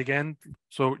 left and right again.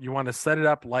 So you want to set it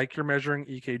up like you're measuring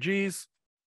EKGs.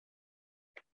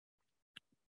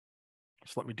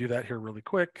 Just let me do that here really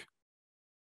quick.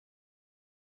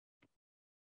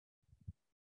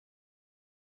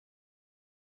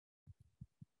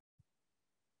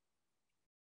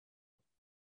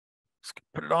 Let's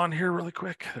put it on here really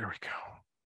quick. There we go.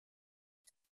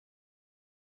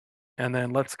 And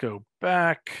then let's go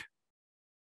back.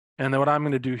 And then what I'm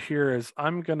going to do here is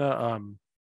I'm going to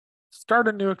start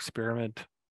a new experiment.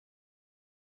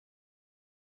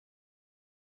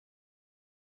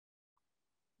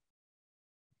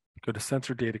 Go to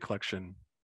sensor data collection.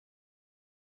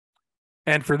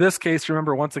 And for this case,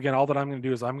 remember, once again, all that I'm going to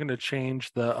do is I'm going to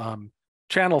change the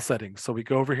channel settings. So we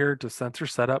go over here to sensor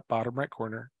setup, bottom right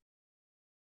corner.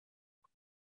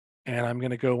 And I'm going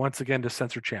to go once again to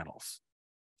sensor channels.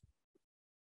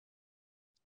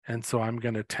 And so I'm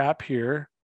going to tap here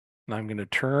and I'm going to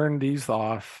turn these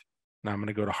off and I'm going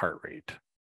to go to heart rate.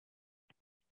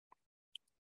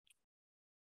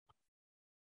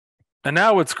 And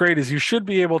now what's great is you should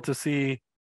be able to see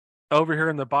over here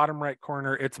in the bottom right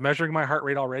corner, it's measuring my heart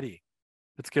rate already.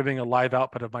 It's giving a live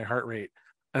output of my heart rate.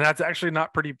 And that's actually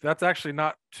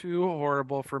not too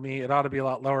horrible for me. It ought to be a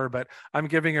lot lower, but I'm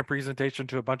giving a presentation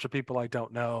to a bunch of people I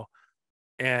don't know.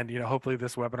 And, hopefully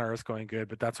this webinar is going good,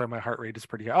 but that's why my heart rate is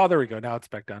pretty high. Oh, there we go. Now it's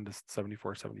back down to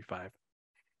 74, 75.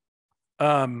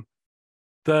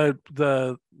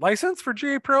 The license for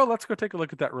GA Pro, let's go take a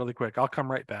look at that really quick. I'll come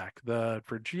right back.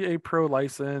 For GA Pro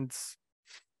license,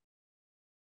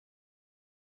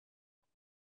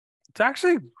 it's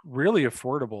actually really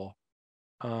affordable.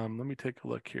 Let me take a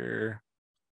look here.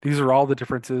 These are all the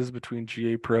differences between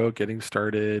GA Pro getting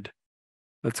started.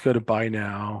 Let's go to buy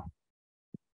now.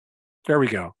 There we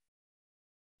go.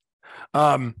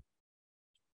 For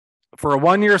a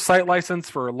 1-year site license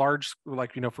for a large,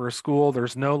 for a school,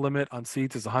 there's no limit on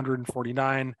seats. It's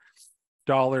 $149.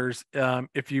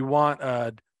 If you want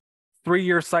a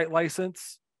 3-year site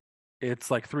license, it's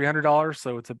like $300.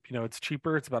 So it's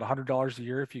cheaper. It's about $100 a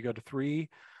year if you go to 3.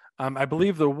 I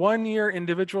believe the 1-year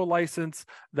individual license,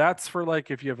 that's for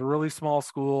if you have a really small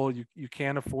school, you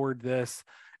can't afford this,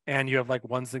 and you have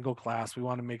one single class. We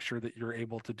want to make sure that you're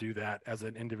able to do that as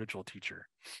an individual teacher.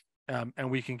 And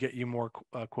we can get you more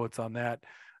quotes on that.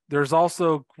 There's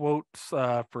also quotes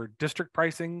for district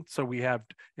pricing. So we have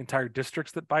entire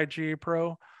districts that buy GA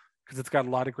Pro because it's got a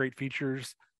lot of great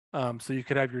features. So you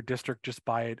could have your district just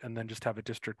buy it and then just have a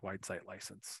district-wide site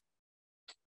license.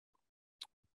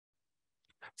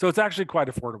 So it's actually quite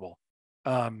affordable.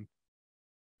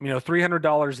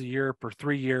 $300 a year for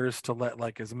 3 years to let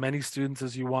like as many students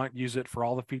as you want use it for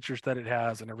all the features that it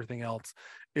has and everything else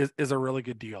is a really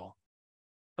good deal.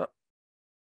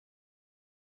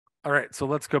 All right, so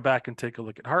let's go back and take a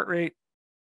look at heart rate.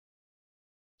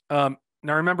 Now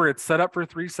remember, it's set up for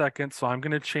 3 seconds, so I'm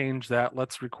going to change that.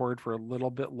 Let's record for a little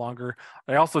bit longer.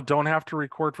 I also don't have to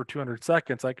record for 200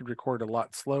 seconds. I could record a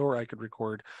lot slower. I could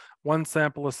record 1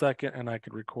 sample a second, and I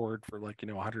could record for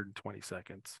 120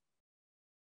 seconds.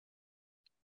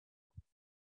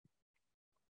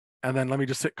 And then let me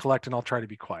just hit collect, and I'll try to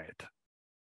be quiet.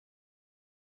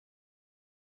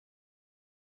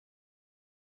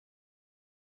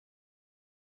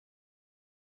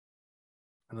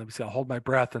 And let me see, I'll hold my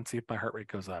breath and see if my heart rate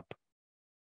goes up.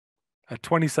 At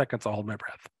 20 seconds, I'll hold my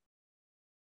breath.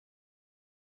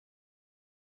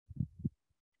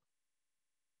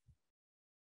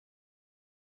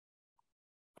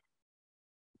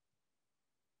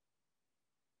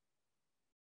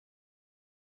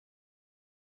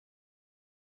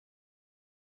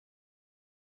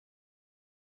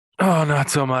 Oh, not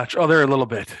so much. Oh, there a little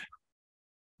bit.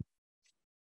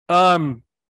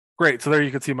 Great. So there you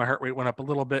can see my heart rate went up a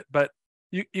little bit, but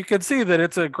you can see that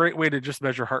it's a great way to just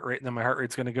measure heart rate, and then my heart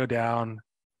rate's going to go down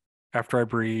after I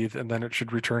breathe, and then it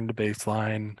should return to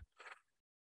baseline.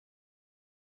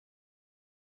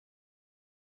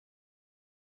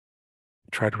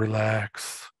 Try to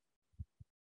relax.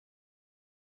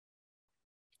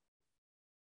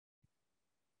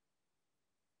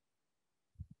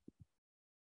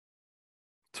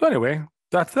 So anyway,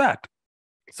 that's that.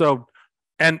 So,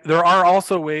 and there are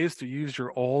also ways to use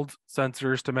your old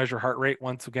sensors to measure heart rate.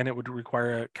 Once again, it would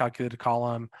require a calculated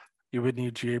column. You would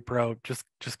need GA Pro. Just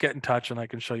get in touch and I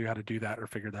can show you how to do that or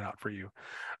figure that out for you.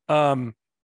 The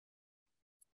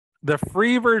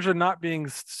free version not being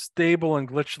stable and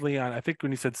glitchily on, I think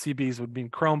when you said CBs would mean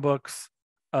Chromebooks.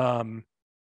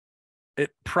 It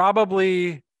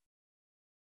probably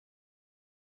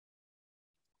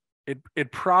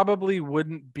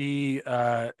wouldn't be,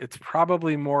 it's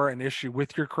probably more an issue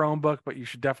with your Chromebook, but you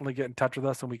should definitely get in touch with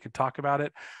us and we can talk about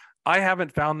it. I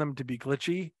haven't found them to be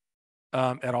glitchy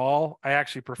at all. I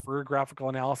actually prefer graphical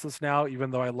analysis now,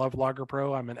 even though I love Logger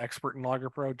Pro. I'm an expert in Logger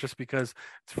Pro just because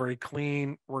it's very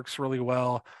clean, works really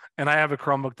well. And I have a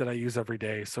Chromebook that I use every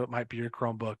day. So it might be your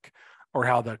Chromebook or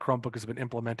how the Chromebook has been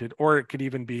implemented, or it could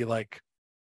even be like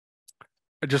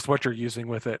just what you're using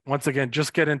with it. Once again,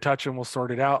 just get in touch and we'll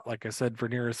sort it out. Like I said,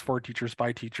 Vernier is for teachers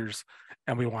by teachers,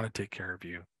 and we want to take care of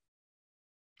you.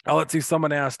 Let's see,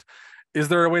 someone asked, is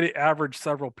there a way to average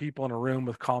several people in a room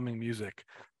with calming music?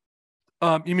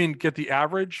 You mean get the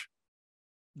average?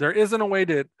 There isn't a way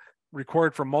to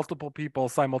record for multiple people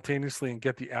simultaneously and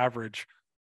get the average,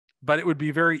 but it would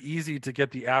be very easy to get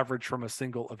the average from a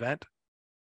single event.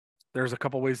 There's a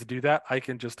couple ways to do that. I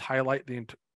can just highlight the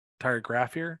entire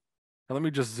graph here. Now, let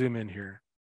me just zoom in here.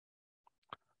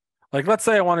 Like, let's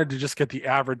say I wanted to just get the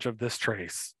average of this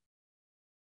trace.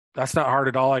 That's not hard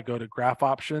at all. I go to graph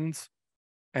options,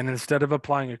 and instead of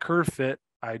applying a curve fit,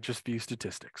 I just view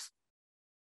statistics.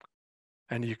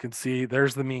 And you can see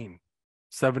there's the mean,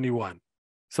 71.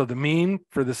 So the mean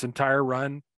for this entire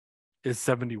run is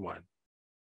 71.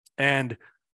 And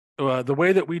the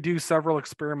way that we do several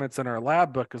experiments in our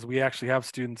lab book is we actually have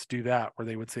students do that, where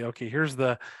they would say, okay, here's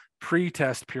the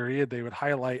pre-test period. They would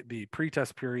highlight the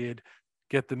pre-test period,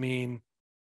 get the mean,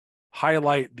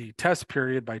 highlight the test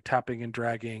period by tapping and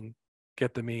dragging,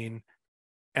 get the mean,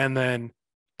 and then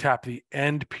tap the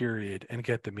end period and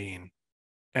get the mean.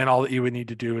 And all that you would need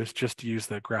to do is just use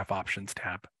the graph options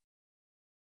tab.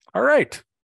 All right.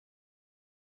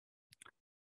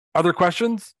 Other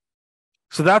questions?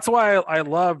 So that's why I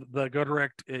love the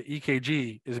GoDirect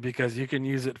EKG, is because you can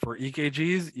use it for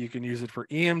EKGs, you can use it for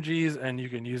EMGs, and you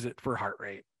can use it for heart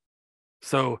rate.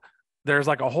 So there's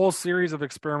like a whole series of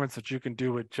experiments that you can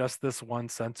do with just this one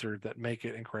sensor that make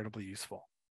it incredibly useful.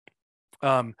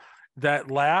 That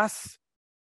last,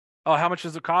 how much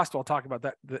does it cost? I'll talk about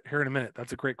that here in a minute.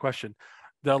 That's a great question.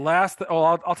 The last,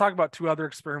 I'll talk about 2 other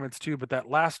experiments too, but that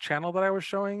last channel that I was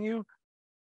showing you,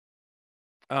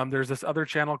 there's this other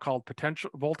channel called potential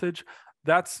voltage.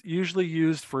 That's usually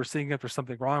used for seeing if there's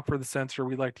something wrong for the sensor.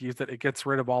 We like to use that. It gets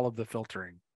rid of all of the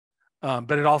filtering.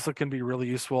 But it also can be really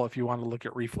useful if you want to look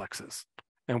at reflexes,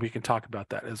 and we can talk about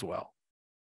that as well.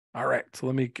 All right, so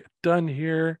let me get done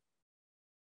here.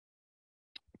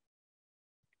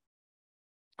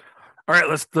 All right,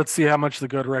 let's see how much the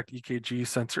GoDirect EKG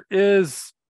sensor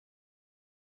is.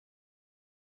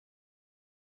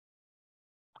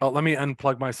 Oh, let me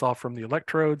unplug myself from the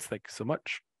electrodes. Thank you so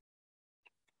much.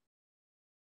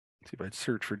 Let's see if I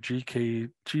search for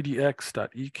GDX.EKG.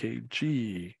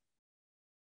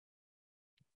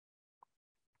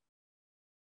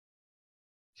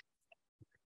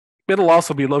 It'll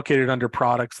also be located under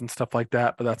products and stuff like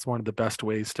that, but that's one of the best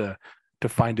ways to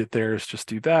find it there is just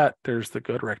do that. There's the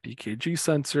GoDirect EKG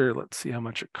sensor. Let's see how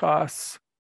much it costs.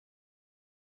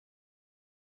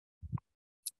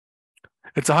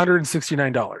 It's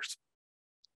 $169.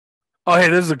 Oh, hey,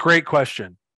 this is a great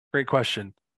question. Great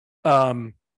question.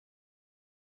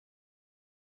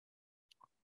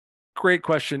 Great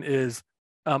question is,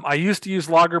 I used to use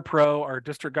Logger Pro. Our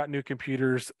district got new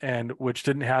computers and which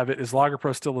didn't have it. Is Logger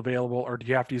Pro still available, or do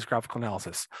you have to use graphical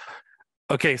analysis?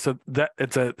 Okay, so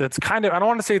that's kind of, I don't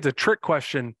want to say it's a trick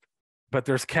question, but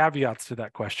there's caveats to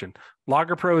that question.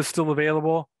 Logger Pro is still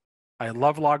available. I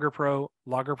love Logger Pro.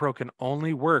 Logger Pro can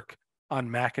only work on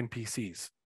Mac and PCs.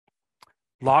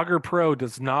 Logger Pro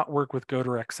does not work with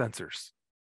GoDirect sensors.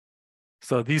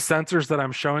 So these sensors that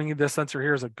I'm showing you, this sensor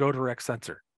here is a GoDirect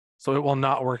sensor. So it will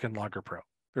not work in Logger Pro.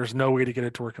 There's no way to get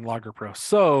it to work in Logger Pro.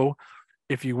 So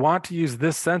if you want to use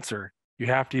this sensor, you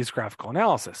have to use graphical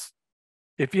analysis.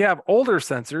 If you have older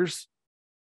sensors,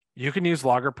 you can use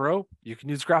Logger Pro, you can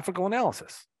use graphical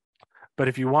analysis. But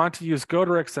if you want to use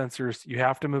GoDirect sensors, you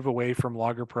have to move away from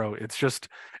Logger Pro. It's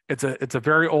a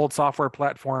very old software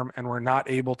platform, and we're not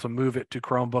able to move it to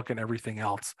Chromebook and everything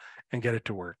else and get it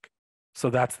to work. So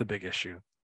that's the big issue.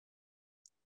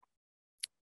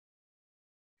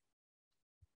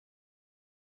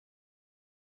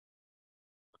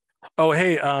 Oh,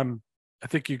 hey, I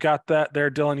think you got that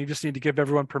there, Dylan. You just need to give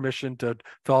everyone permission to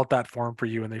fill out that form for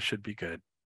you, and they should be good.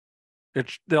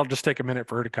 They'll just take a minute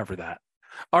for her to cover that.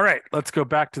 All right, let's go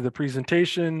back to the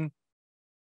presentation.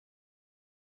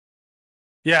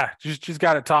 Yeah, she's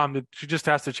got it, Tom. She just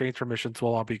has to change permissions.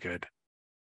 We'll all be good.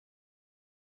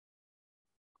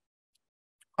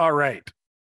 All right.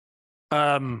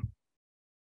 There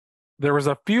was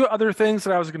a few other things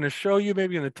that I was going to show you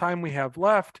maybe in the time we have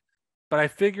left, but I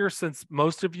figure since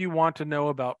most of you want to know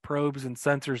about probes and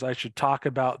sensors, I should talk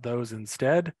about those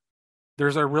instead.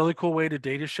 There's a really cool way to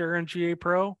data share in GA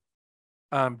Pro.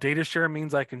 Data share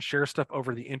means I can share stuff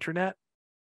over the internet.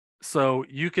 So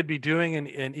you could be doing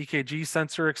an EKG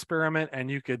sensor experiment and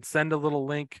you could send a little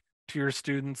link to your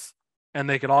students and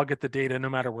they could all get the data no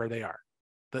matter where they are.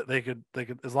 They could,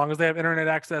 as long as they have internet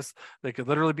access, they could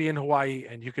literally be in Hawaii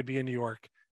and you could be in New York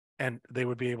and they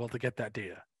would be able to get that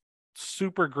data.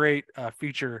 Super great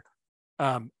feature.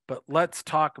 But let's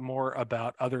talk more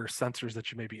about other sensors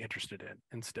that you may be interested in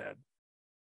instead.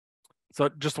 So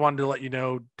just wanted to let you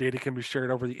know, data can be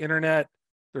shared over the internet.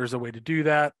 There's a way to do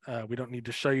that. We don't need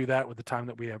to show you that with the time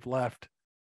that we have left.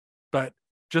 But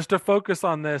just to focus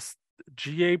on this,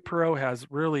 GA Pro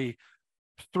has really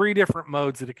 3 different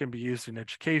modes that it can be used in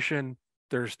education.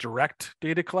 There's direct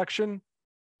data collection,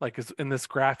 like in this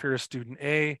graph here, student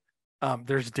A.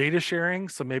 There's data sharing.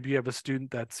 So maybe you have a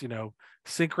student that's,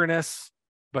 synchronous,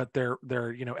 but they're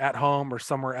at home or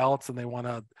somewhere else and they want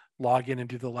to log in and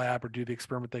do the lab or do the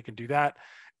experiment, they can do that.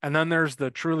 And then there's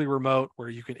the truly remote where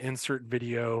you can insert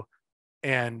video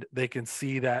and they can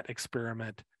see that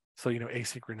experiment. So,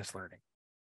 asynchronous learning.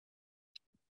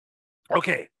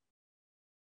 Okay.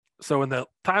 So in the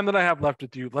time that I have left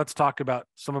with you, let's talk about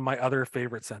some of my other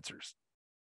favorite sensors.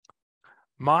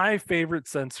 My favorite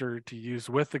sensor to use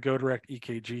with the GoDirect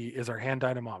EKG is our hand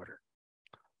dynamometer.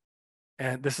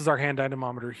 And this is our hand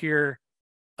dynamometer here.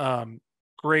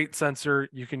 Great sensor.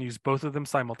 You can use both of them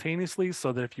simultaneously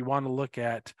so that if you want to look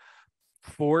at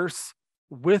force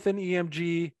with an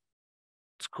EMG,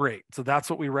 it's great. So that's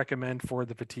what we recommend for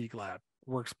the fatigue lab.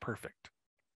 Works perfect.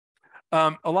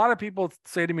 A lot of people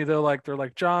say to me, they're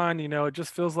like, John, it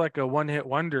just feels like a one-hit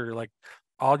wonder. Like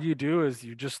all you do is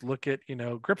you just look at,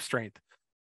 grip strength.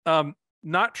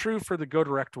 Not true for the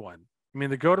GoDirect one. I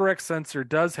mean, the GoDirect sensor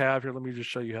does have here. Let me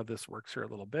just show you how this works here a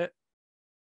little bit.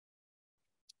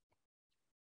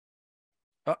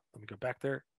 Oh, let me go back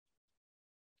there.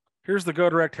 Here's the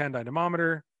GoDirect hand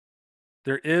dynamometer.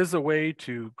 There is a way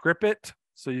to grip it.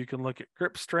 So you can look at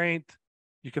grip strength.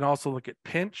 You can also look at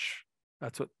pinch.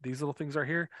 That's what these little things are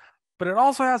here. But it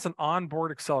also has an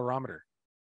onboard accelerometer.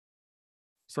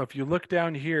 So if you look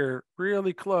down here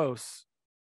really close,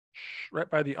 right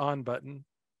by the on button,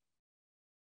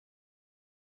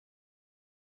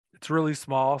 it's really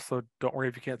small. So don't worry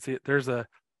if you can't see it. There's a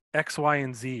X, Y,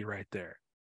 and Z right there.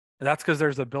 And that's because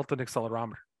there's a built-in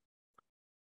accelerometer.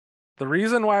 The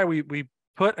reason why we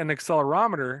put an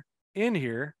accelerometer in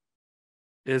here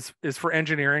is for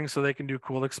engineering so they can do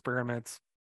cool experiments.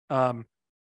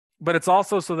 But it's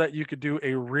also so that you could do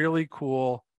a really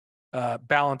cool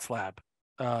balance lab.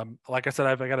 Like I said,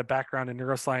 I got a background in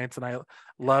neuroscience and I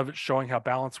love showing how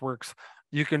balance works.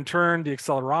 You can turn the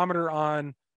accelerometer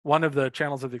on one of the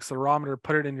channels of the accelerometer,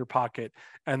 put it in your pocket,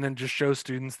 and then just show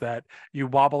students that you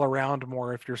wobble around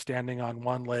more if you're standing on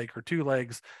one leg or two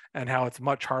legs, and how it's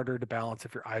much harder to balance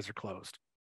if your eyes are closed.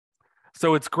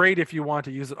 So it's great if you want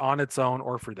to use it on its own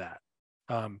or for that.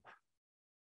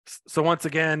 So once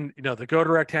again, the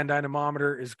GoDirect hand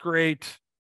dynamometer is great.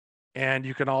 And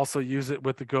you can also use it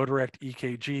with the GoDirect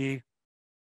EKG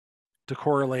to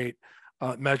correlate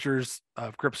measures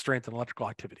of grip strength and electrical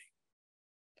activity.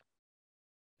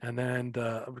 And then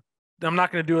I'm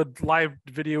not going to do a live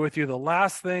video with you. The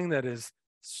last thing that is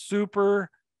super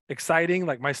exciting,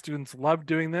 like my students love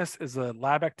doing this, is a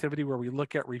lab activity where we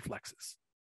look at reflexes.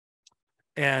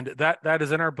 And that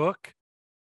is in our book.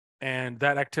 And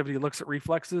that activity looks at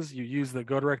reflexes. You use the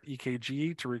GoDirect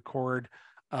EKG to record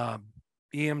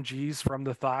EMGs from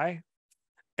the thigh,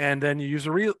 and then you use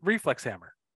a reflex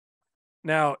hammer.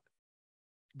 Now,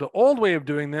 the old way of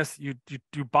doing this, you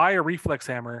buy a reflex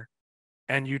hammer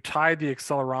and you tie the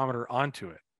accelerometer onto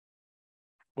it.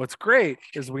 What's great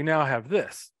is we now have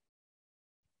this.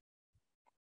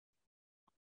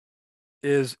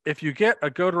 Is if you get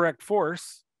a GoDirect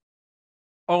force,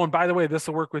 oh, and by the way, this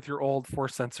will work with your old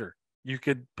force sensor. You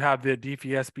could have the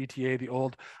DFS BTA, the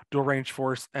old dual range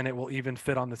force, and it will even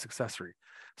fit on this accessory.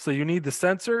 So you need the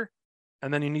sensor,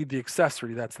 and then you need the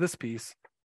accessory. That's this piece.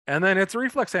 And then it's a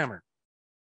reflex hammer.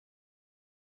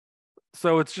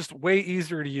 So it's just way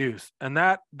easier to use. And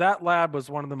that lab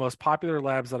was one of the most popular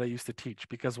labs that I used to teach,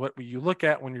 because what you look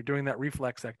at when you're doing that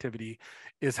reflex activity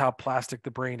is how plastic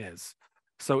the brain is.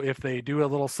 So if they do a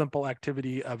little simple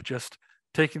activity of just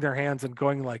taking their hands and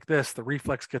going like this, the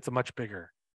reflex gets a much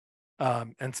bigger.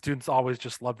 And students always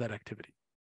just love that activity.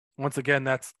 Once again,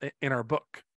 that's in our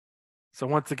book. So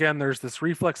once again, there's this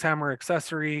reflex hammer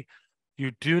accessory.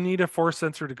 You do need a force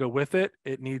sensor to go with it.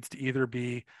 It needs to either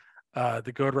be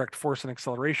the GoDirect force and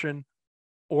acceleration,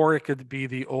 or it could be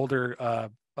the older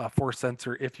force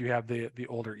sensor if you have the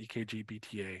older EKG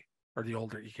BTA or the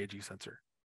older EKG sensor.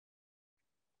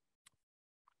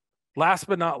 Last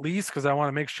but not least, because I want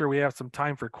to make sure we have some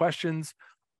time for questions,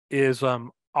 is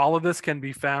all of this can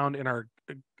be found in our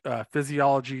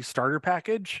Physiology starter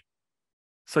package.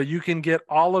 So you can get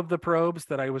all of the probes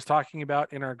that I was talking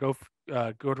about in our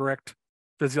GoDirect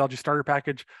Physiology starter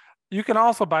package. You can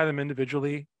also buy them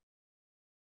individually.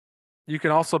 You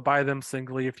can also buy them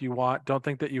singly if you want. Don't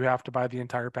think that you have to buy the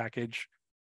entire package.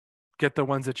 Get the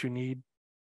ones that you need.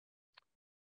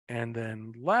 And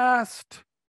then last,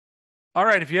 all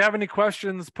right, if you have any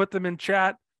questions, put them in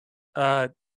chat.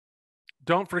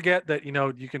 Don't forget that,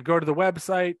 you can go to the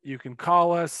website, you can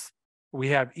call us. We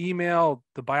have email.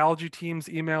 The biology team's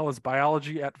email is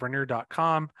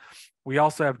biology@vernier.com. We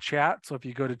also have chat. So if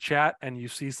you go to chat and you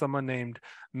see someone named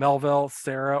Melville,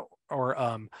 Sarah,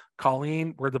 or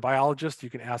Colleen, we're the biologists. You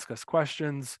can ask us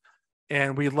questions.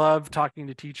 And we love talking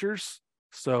to teachers.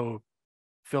 So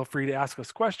feel free to ask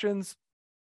us questions.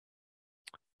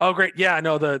 Oh, great. Yeah,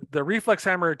 no, the reflex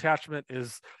hammer attachment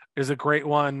is a great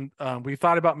one. We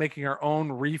thought about making our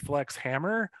own reflex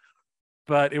hammer,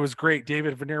 but it was great.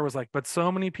 David Vernier was like, but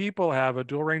so many people have a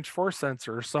dual range force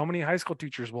sensor, or so many high school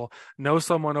teachers will know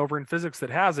someone over in physics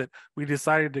that has it. We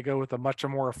decided to go with a much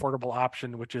more affordable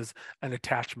option, which is an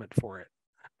attachment for it.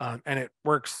 And it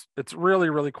works. It's really,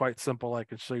 really quite simple. I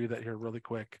can show you that here really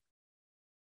quick.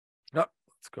 Oh,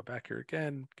 let's go back here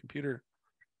again, computer.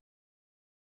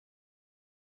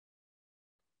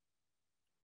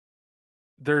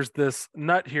 There's this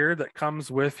nut here that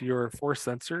comes with your force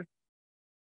sensor.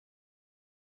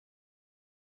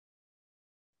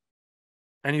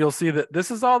 And you'll see that this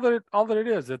is all that it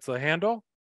is. It's a handle,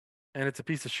 and it's a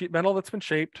piece of sheet metal that's been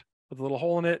shaped with a little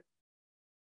hole in it.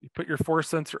 You put your force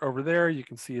sensor over there. You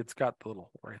can see it's got the little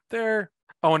hole right there.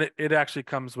 Oh, and it actually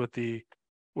comes with the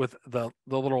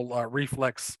little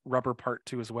reflex rubber part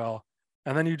too as well.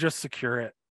 And then you just secure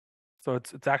it. So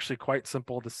it's actually quite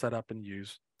simple to set up and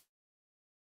use.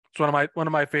 It's one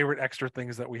of my favorite extra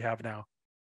things that we have now.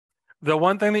 The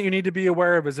one thing that you need to be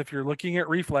aware of is if you're looking at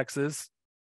reflexes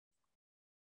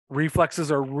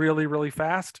are really, really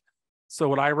fast. So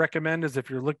what I recommend is if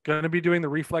you're going to be doing the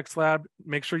reflex lab,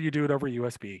 make sure you do it over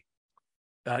USB.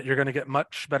 You're going to get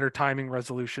much better timing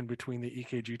resolution between the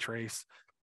EKG trace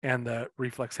and the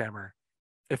reflex hammer.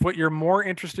 If what you're more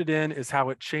interested in is how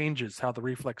it changes, how the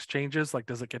reflex changes, like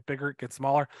does it get bigger, it gets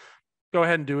smaller, go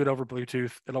ahead and do it over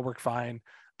Bluetooth. It'll work fine.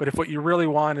 But if what you really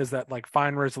want is that like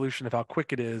fine resolution of how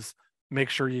quick it is, make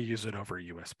sure you use it over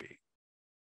USB.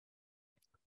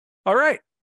 All right.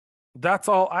 That's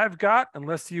all I've got,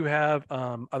 unless you have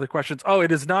other questions. Oh,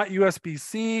 it is not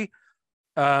USB-C.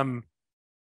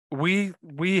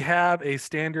 We have a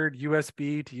standard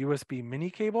USB to USB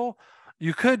mini cable.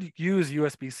 You could use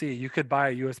USB-C. You could buy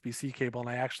a USB-C cable, and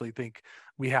I actually think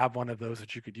we have one of those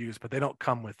that you could use, but they don't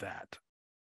come with that.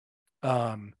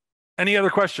 Any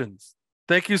other questions?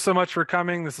 Thank you so much for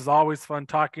coming. This is always fun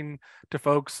talking to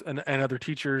folks and other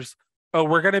teachers. Oh,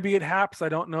 we're going to be at HAPS. I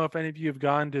don't know if any of you have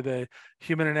gone to the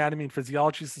Human Anatomy and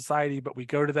Physiology Society, but we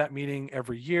go to that meeting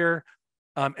every year.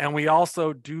 And we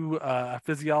also do a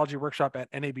physiology workshop at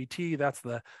NABT. That's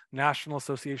the National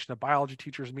Association of Biology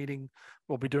Teachers meeting.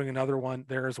 We'll be doing another one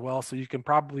there as well. So you can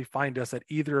probably find us at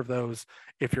either of those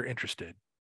if you're interested.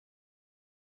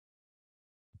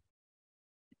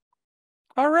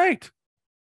 All right.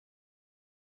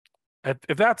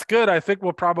 If that's good, I think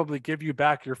we'll probably give you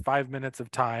back your 5 minutes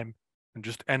of time and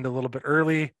just end a little bit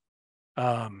early.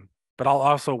 But I'll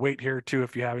also wait here too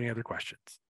if you have any other questions.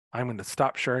 I'm going to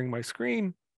stop sharing my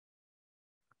screen.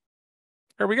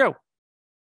 There we go.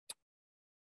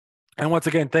 And once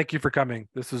again, thank you for coming.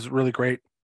 This is really great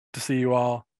to see you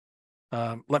all.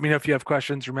 Let me know if you have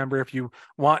questions. Remember, if you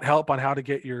want help on how to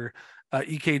get your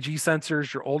EKG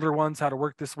sensors, your older ones, how to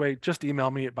work this way, just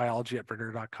email me at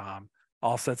biology@vernier.com.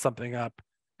 I'll set something up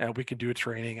and we can do a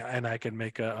training, and I can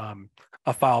make a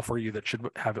file for you that should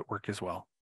have it work as well.